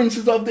the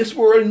princes of this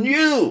world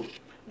knew.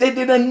 They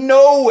didn't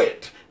know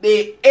it.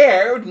 They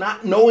erred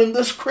not knowing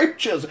the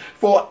scriptures.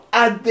 For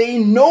had they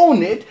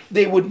known it,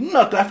 they would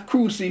not have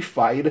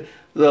crucified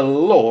the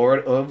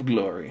Lord of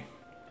glory.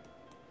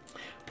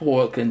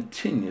 Paul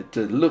continued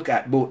to look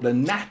at both the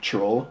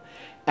natural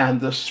and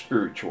the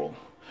spiritual.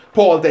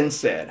 Paul then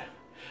said,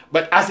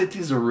 but as it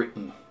is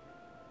written,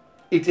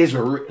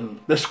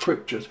 the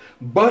scriptures,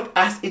 but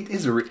as it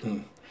is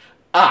written,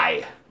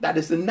 I, that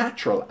is the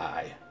natural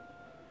eye,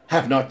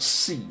 have not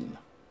seen,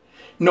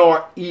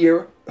 nor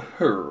ear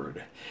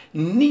heard,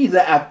 neither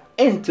have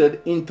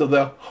entered into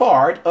the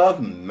heart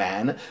of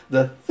man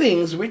the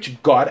things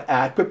which God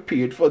had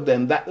prepared for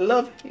them that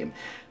love him.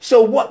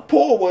 So what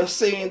Paul was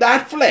saying,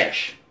 that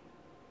flesh,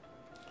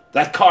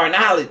 that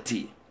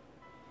carnality,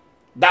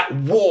 that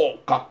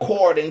walk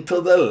according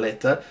to the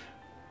letter,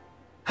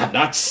 have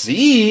not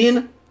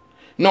seen,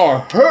 nor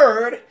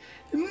heard,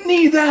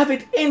 neither have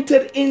it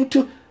entered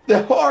into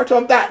the heart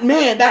of that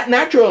man, that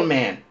natural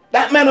man,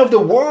 that man of the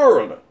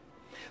world,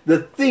 the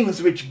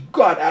things which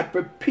God had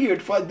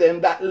prepared for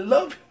them that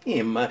love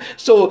him.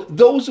 So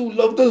those who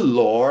love the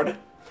Lord,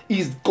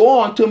 he's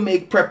going to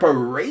make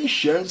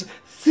preparations,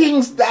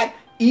 things that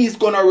he's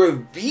going to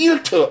reveal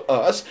to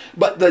us,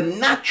 but the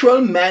natural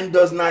man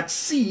does not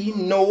see,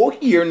 nor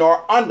hear,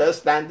 nor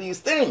understand these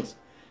things.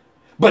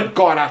 But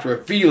God hath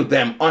revealed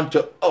them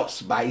unto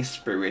us by his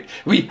Spirit.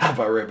 We have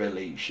a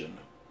revelation.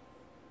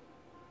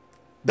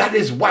 That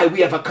is why we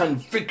have a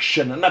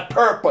conviction and a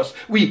purpose.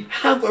 We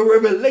have a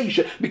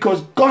revelation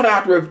because God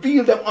hath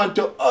revealed them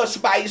unto us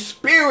by his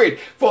Spirit.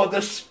 For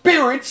the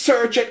Spirit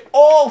searcheth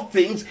all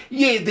things,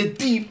 yea, the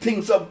deep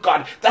things of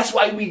God. That's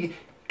why we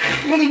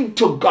cling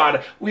to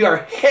God. We are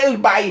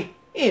held by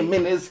him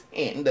in his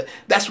hand.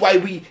 That's why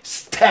we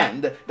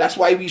stand. That's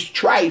why we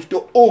strive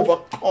to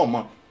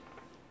overcome.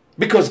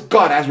 Because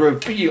God has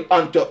revealed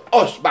unto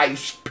us by his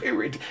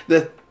Spirit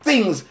the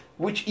things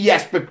which he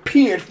has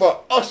prepared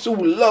for us who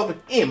love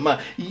him.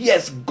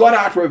 Yes, God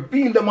hath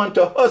revealed them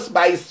unto us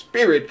by his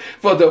Spirit.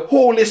 For the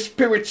Holy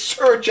Spirit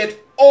searcheth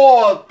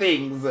all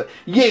things,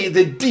 yea,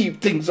 the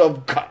deep things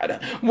of God.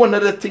 One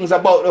of the things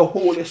about the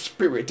Holy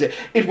Spirit,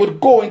 it would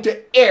go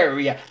into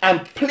area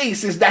and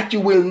places that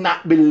you will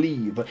not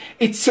believe.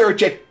 It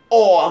searcheth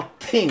all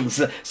things.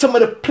 Some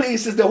of the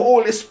places the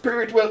Holy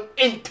Spirit will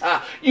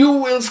enter, you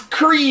will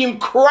scream,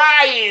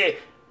 cry,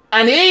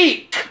 and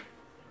ache.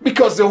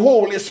 Because the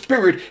Holy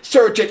Spirit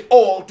searcheth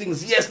all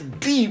things, yes,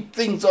 deep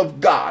things of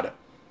God.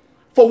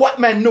 For what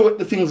man knoweth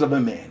the things of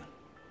a man?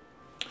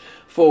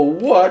 For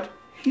what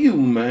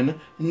human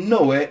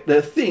knoweth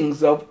the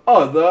things of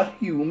other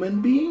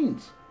human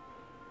beings?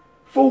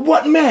 For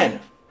what man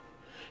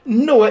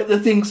knoweth the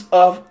things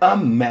of a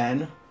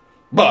man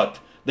but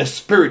the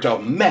spirit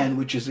of man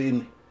which is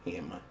in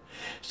him.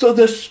 So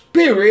the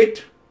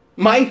spirit,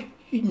 my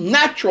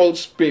natural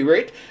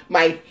spirit,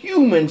 my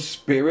human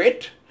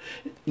spirit,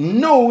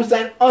 knows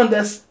and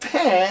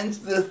understands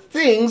the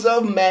things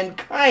of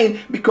mankind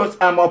because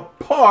I'm a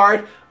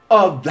part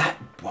of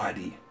that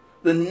body,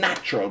 the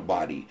natural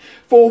body.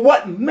 For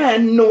what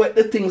man knoweth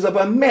the things of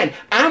a man?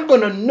 I'm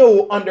going to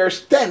know,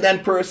 understand,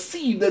 and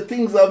perceive the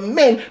things of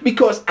men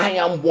because I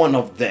am one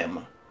of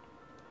them.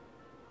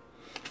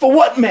 For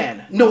what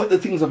man knoweth the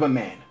things of a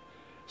man?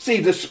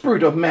 Save the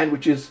spirit of man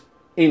which is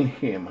in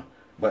him.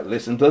 But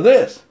listen to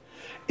this.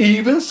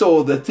 Even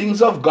so the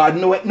things of God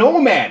knoweth no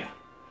man,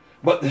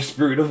 but the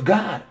Spirit of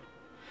God.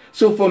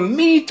 So for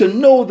me to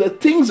know the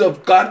things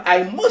of God,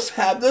 I must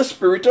have the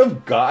Spirit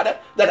of God,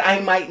 that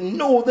I might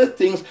know the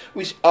things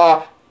which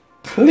are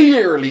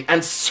clearly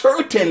and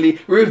certainly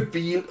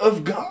revealed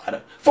of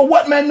God. For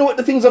what man knoweth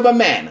the things of a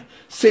man,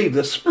 save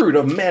the spirit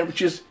of man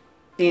which is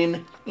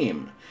in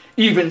him?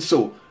 Even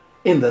so,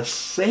 in the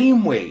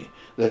same way,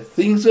 the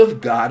things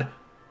of God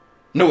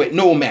knoweth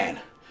no man,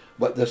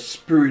 but the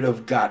Spirit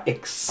of God.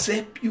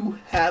 Except you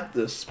have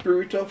the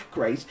Spirit of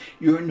Christ,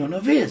 you are none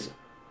of his.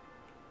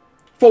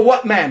 For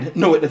what man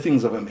knoweth the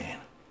things of a man?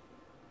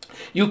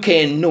 You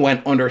can't know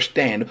and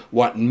understand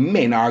what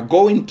men are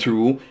going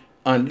through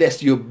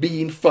unless you're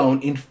being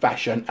found in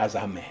fashion as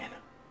a man.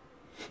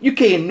 You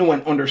can't know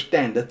and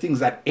understand the things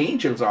that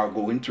angels are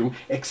going through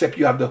except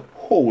you have the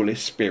Holy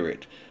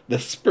Spirit, the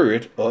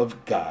Spirit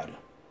of God.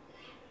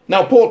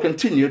 Now Paul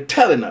continued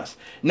telling us,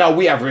 now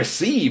we have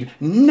received.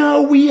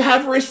 Now we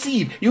have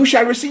received. You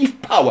shall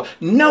receive power.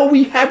 Now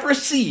we have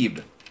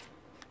received.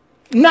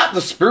 Not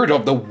the spirit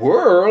of the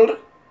world.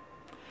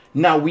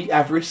 Now we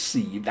have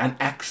received and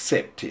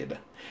accepted.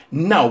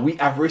 Now we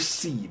have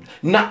received.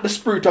 Not the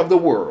spirit of the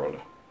world.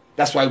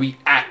 That's why we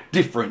act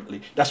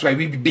differently. That's why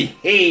we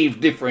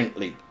behave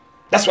differently.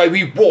 That's why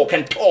we walk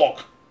and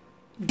talk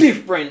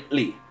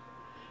differently.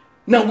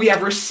 Now we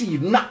have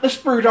received not the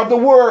spirit of the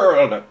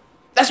world.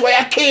 That's why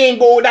I can't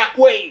go that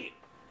way.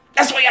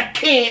 That's why I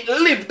can't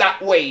live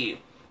that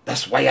way.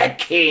 That's why I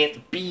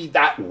can't be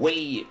that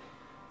way.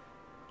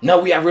 Now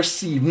we have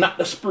received not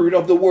the spirit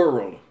of the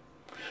world,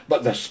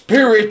 but the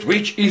Spirit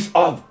which is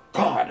of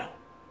God.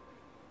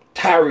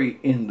 Tarry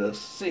in the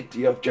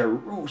city of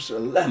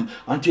Jerusalem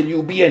until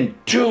you be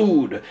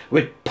endued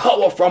with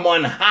power from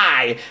on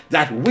high,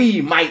 that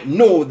we might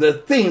know the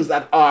things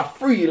that are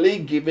freely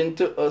given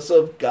to us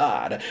of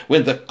God.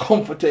 When the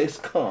Comforter is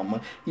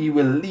come, he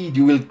will lead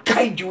you, will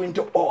guide you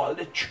into all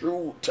the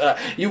truth.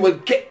 You will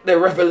get the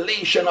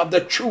revelation of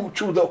the truth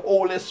through the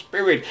Holy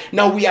Spirit.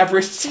 Now we have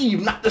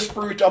received not the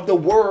spirit of the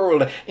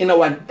world in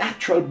our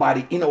natural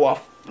body, in our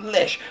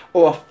flesh.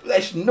 Our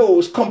flesh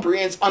knows,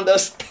 comprehends,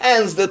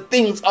 understands the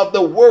things of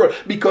the world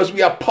because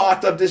we are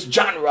part of this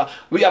genre.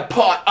 We are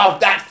part of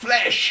that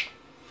flesh.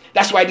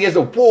 That's why there's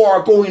a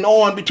war going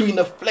on between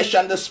the flesh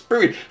and the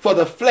spirit. For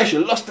the flesh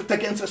lusteth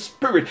against the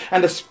spirit,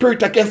 and the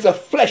spirit against the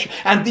flesh.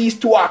 And these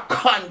two are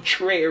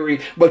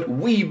contrary. But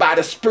we, by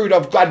the Spirit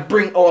of God,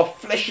 bring our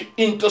flesh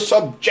into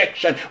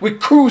subjection. We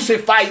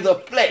crucify the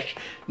flesh.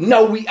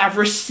 Now we have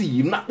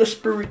received not the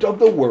spirit of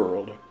the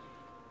world.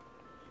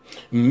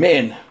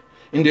 Men,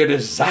 in their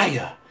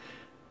desire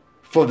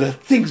for the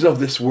things of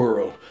this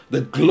world,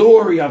 the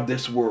glory of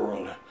this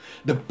world,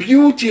 the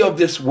beauty of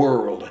this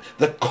world,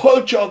 the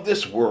culture of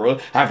this world,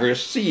 have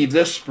received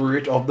the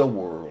spirit of the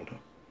world.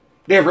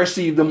 They have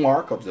received the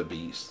mark of the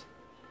beast.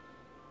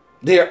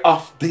 They are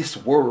of this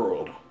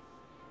world.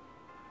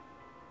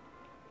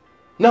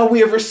 Now we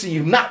have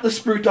received not the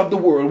spirit of the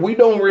world. We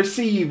don't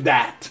receive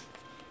that,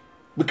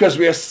 because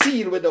we are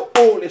sealed with the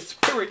Holy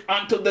Spirit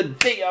until the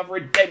day of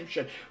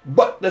redemption.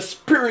 But the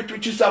Spirit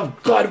which is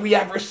of God we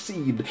have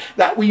received,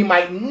 that we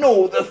might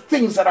know the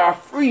things that are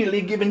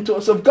freely given to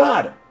us of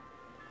God.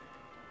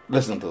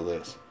 Listen to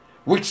this.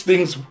 Which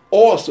things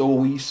also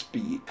we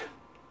speak.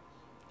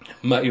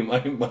 My.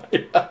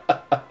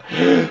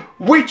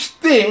 Which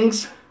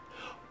things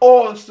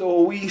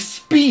also we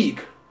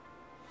speak.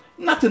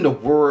 Not in the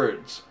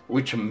words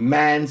which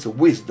man's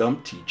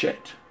wisdom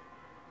teacheth,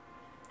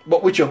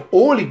 but which the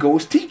Holy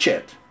Ghost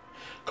teacheth,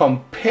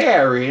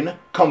 comparing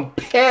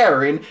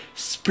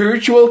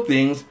spiritual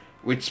things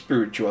with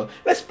spiritual.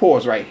 Let's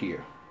pause right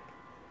here.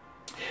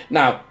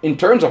 Now, in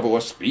terms of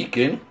our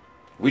speaking,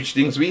 which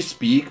things we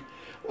speak,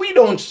 we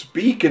don't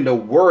speak in the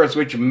words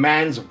which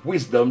man's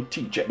wisdom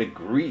teacheth. The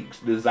Greeks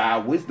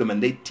desire wisdom,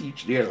 and they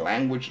teach their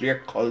language, their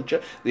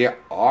culture, their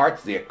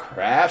arts, their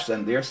crafts,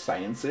 and their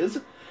sciences.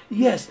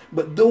 Yes,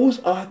 but those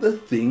are the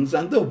things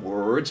and the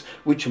words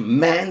which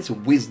man's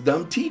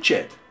wisdom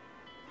teacheth.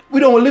 We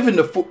don't live in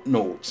the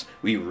footnotes.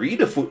 We read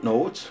the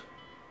footnotes,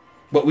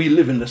 but we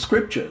live in the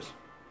scriptures.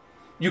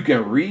 You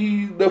can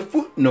read the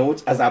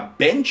footnotes as a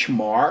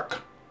benchmark,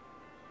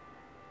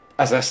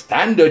 as a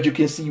standard. You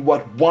can see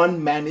what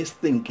one man is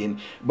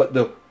thinking, but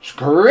the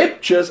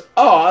scriptures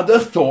are the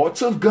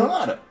thoughts of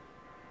God.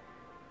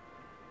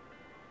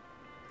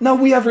 Now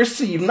we have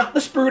received not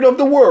the spirit of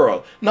the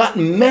world, not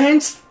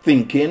man's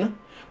thinking,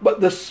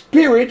 but the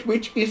Spirit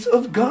which is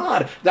of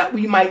God, that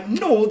we might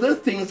know the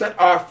things that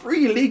are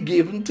freely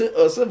given to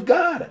us of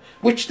God,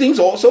 which things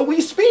also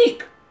we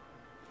speak.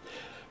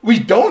 We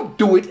don't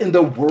do it in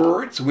the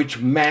words which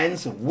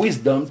man's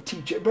wisdom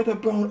teacheth. Brother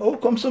Brown, how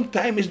come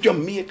sometimes it's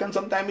Jamaican,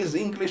 sometimes it's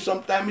English,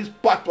 sometimes it's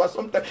patois,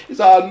 sometimes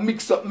it's all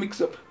mix up.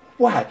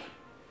 Why?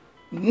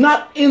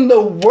 Not in the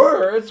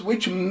words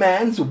which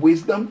man's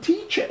wisdom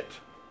teacheth,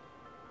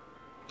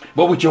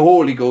 but which the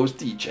Holy Ghost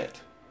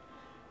teacheth.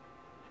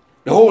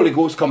 The Holy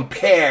Ghost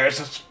compares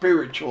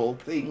spiritual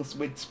things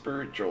with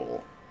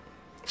spiritual.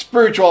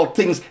 Spiritual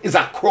things is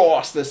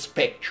across the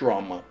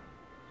spectrum.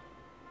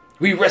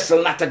 We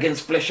wrestle not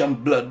against flesh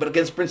and blood, but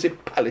against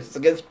principalities,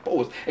 against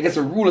powers, against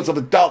the rulers of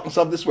the darkness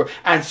of this world,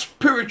 and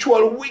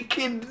spiritual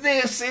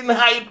wickedness in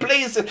high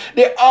places.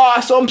 There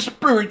are some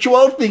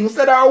spiritual things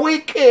that are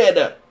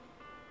wicked.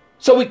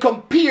 So we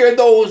compare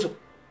those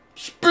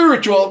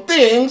spiritual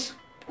things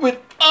with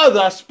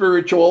other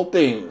spiritual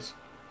things,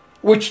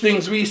 which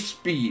things we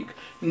speak,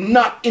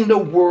 not in the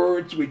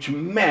words which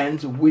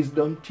man's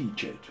wisdom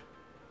teacheth,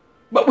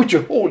 but which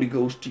the Holy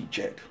Ghost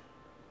teacheth.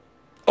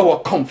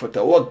 Our comforter,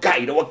 our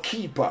guide, our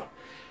keeper.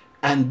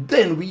 And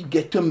then we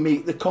get to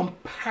make the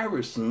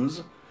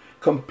comparisons,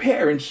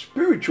 comparing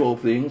spiritual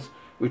things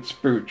with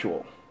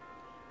spiritual.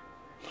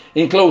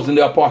 In closing,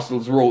 the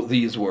apostles wrote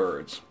these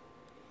words.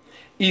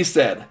 He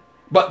said,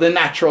 but the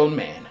natural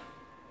man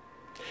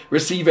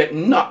receiveth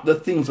not the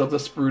things of the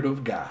Spirit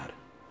of God,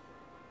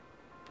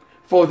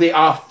 for they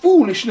are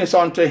foolishness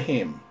unto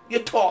him.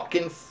 You're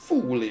talking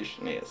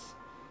foolishness.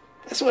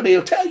 That's what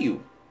they'll tell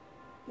you,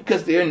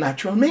 because they're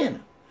natural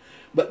men.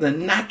 But the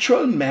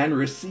natural man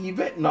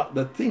receiveth not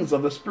the things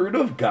of the Spirit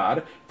of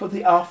God, for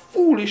they are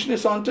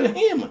foolishness unto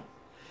him.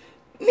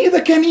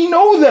 Neither can he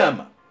know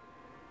them,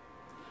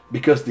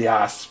 because they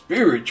are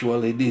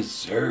spiritually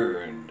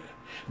discerned.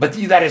 But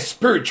he that is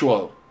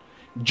spiritual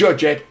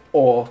judgeth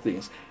all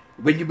things.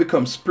 When you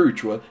become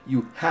spiritual,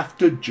 you have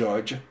to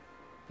judge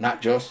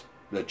not just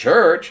the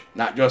church,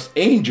 not just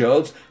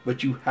angels,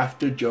 but you have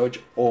to judge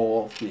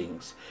all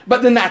things.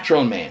 But the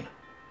natural man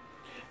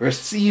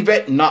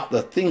receiveth not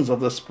the things of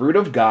the Spirit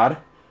of God,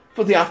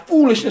 for they are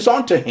foolishness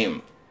unto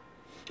him.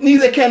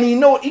 Neither can he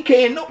know. He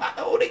can't know.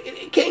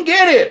 He can't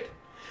get it,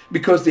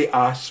 because they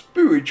are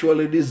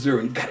spiritually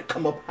discerned. You got to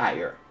come up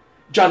higher.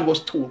 John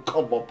was told,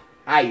 come up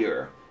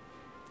higher.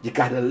 You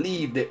got to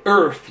leave the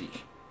earthly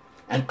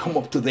and come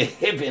up to the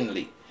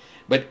heavenly.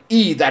 But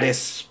he that is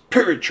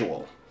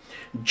spiritual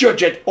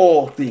judgeth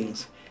all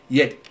things,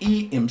 yet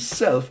he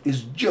himself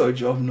is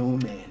judge of no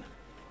man.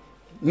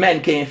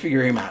 Man can't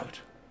figure him out.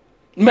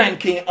 Man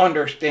can't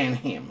understand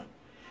him.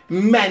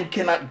 Man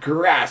cannot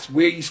grasp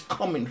where he's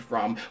coming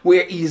from,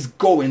 where he's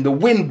going. The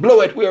wind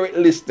bloweth where it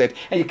listeth,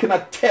 and you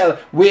cannot tell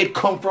where it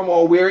come from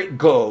or where it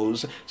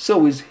goes.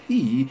 So is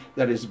he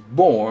that is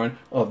born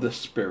of the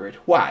Spirit.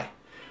 Why?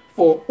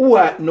 For who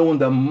hath known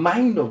the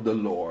mind of the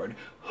Lord?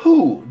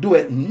 Who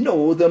doeth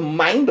know the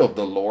mind of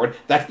the Lord,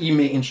 that he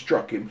may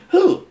instruct him?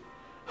 Who?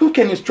 Who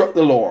can instruct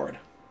the Lord?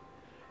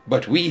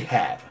 But we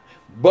have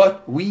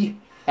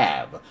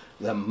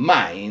the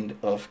mind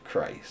of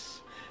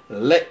Christ.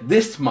 Let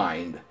this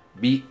mind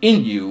be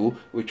in you,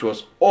 which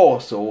was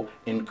also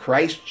in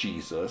Christ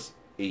Jesus.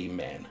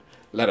 Amen.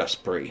 Let us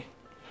pray.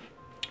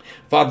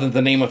 Father, in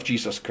the name of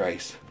Jesus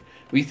Christ,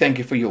 we thank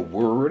you for your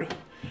word.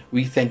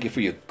 We thank you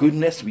for your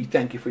goodness. We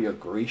thank you for your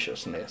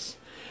graciousness.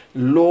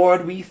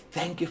 Lord, we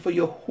thank you for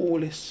your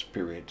Holy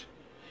Spirit.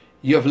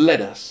 You have led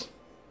us,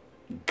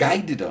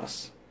 guided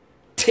us,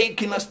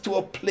 taking us to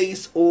a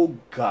place, oh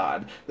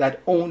God,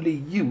 that only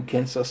you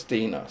can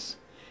sustain us.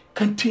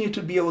 Continue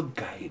to be our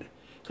guide.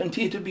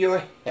 Continue to be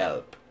our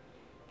help.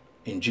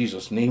 In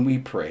Jesus' name we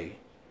pray.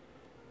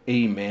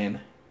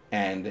 Amen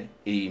and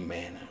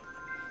amen.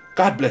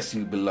 God bless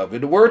you,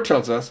 beloved. The word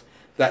tells us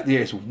that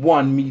there is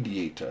one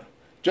mediator,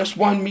 just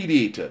one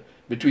mediator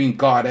between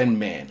God and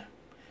man,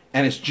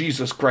 and it's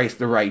Jesus Christ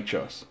the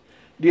righteous.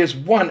 There's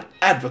one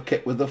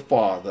advocate with the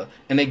Father,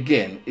 and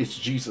again, it's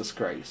Jesus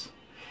Christ.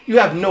 You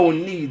have no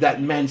need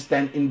that man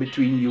stand in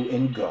between you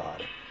and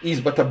God. He's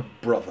but a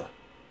brother.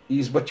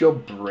 He's but your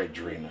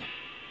brethren.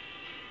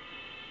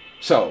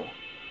 So,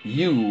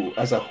 you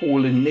as a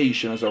holy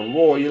nation, as a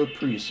royal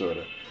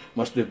priesthood,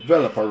 must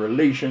develop a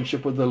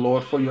relationship with the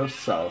Lord for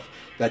yourself,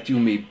 that you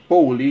may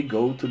boldly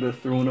go to the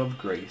throne of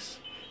grace.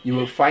 You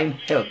will find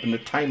help in the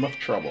time of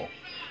trouble.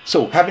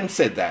 So, having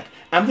said that,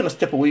 I'm going to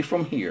step away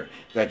from here,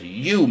 that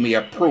you may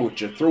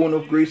approach the throne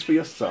of grace for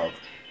yourself.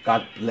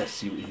 God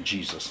bless you in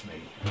Jesus'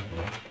 name.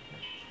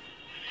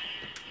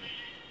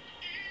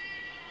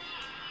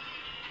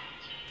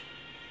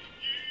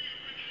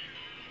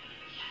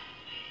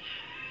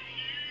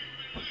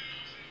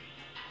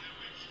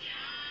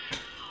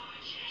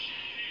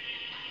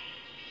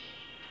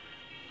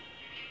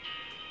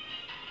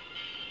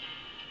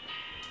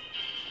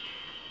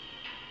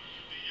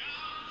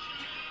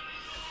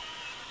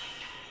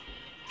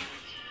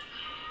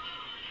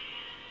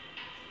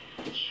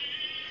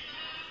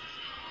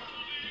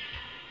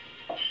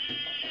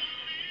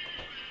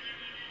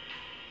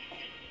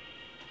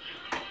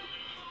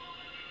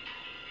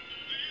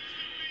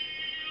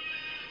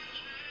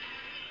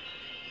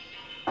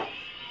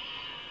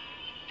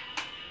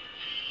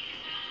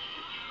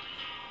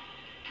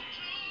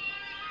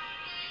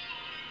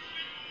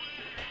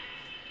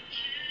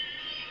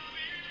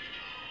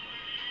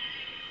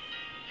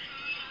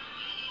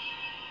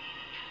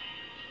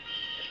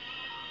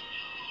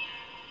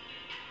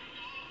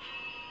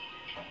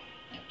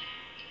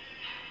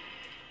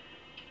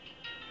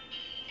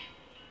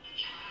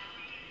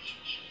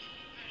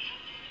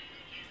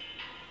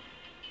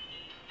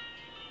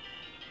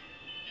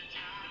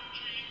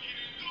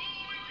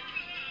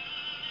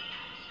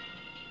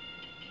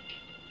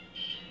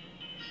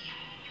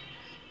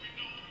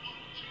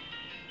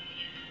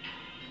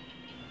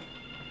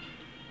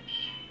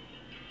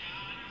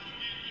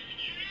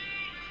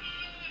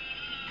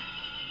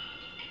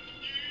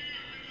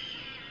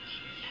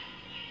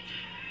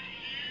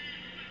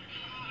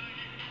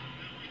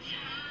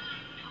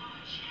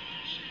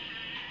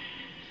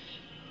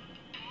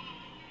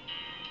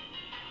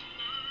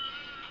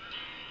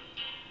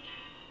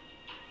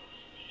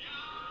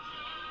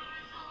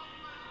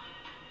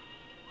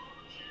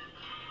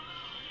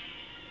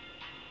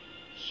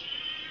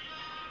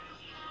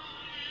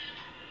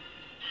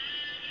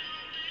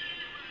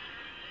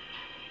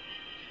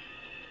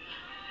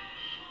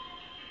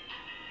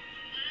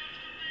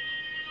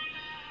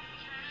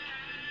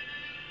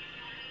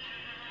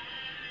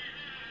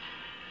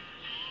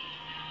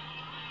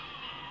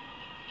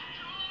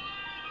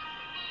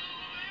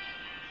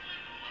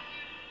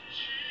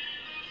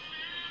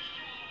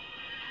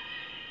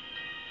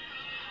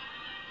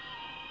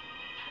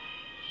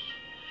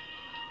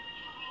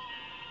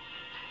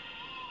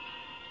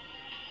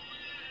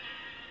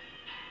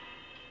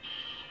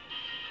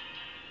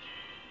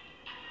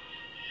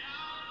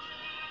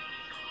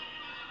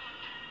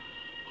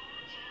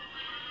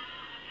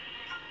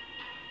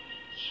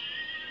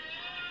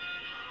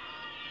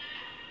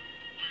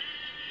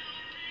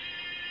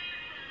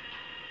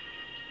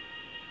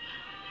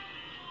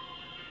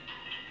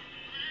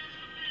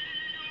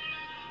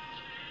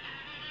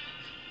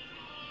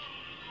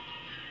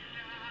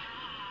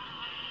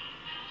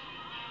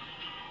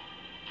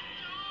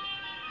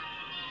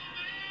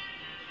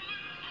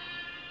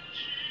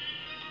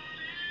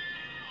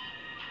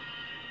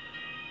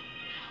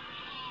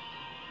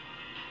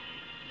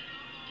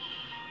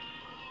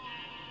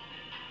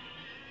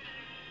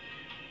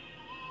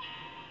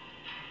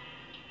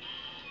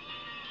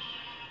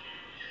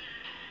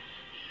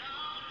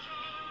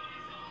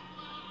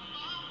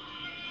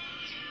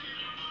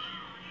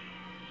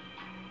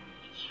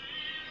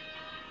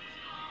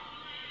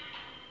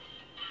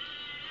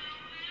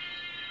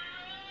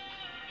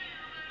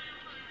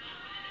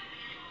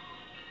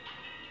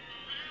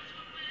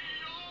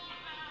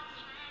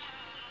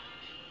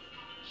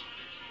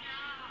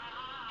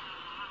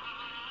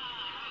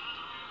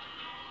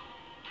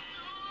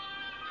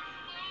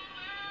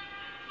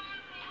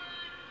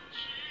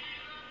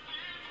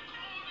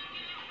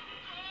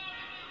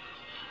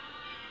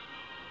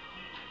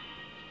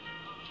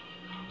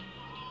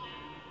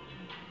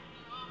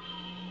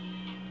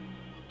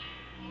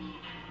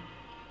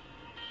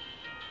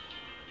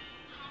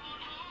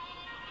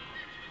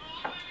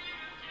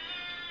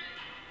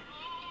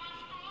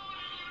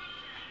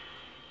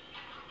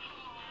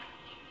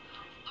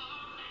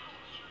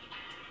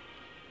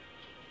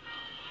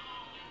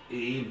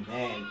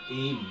 Amen.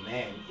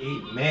 Amen.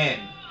 Amen.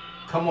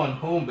 Come on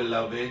home,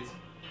 beloved.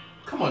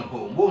 Come on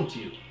home, won't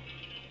you?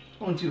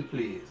 Won't you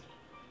please?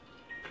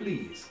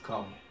 Please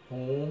come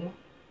home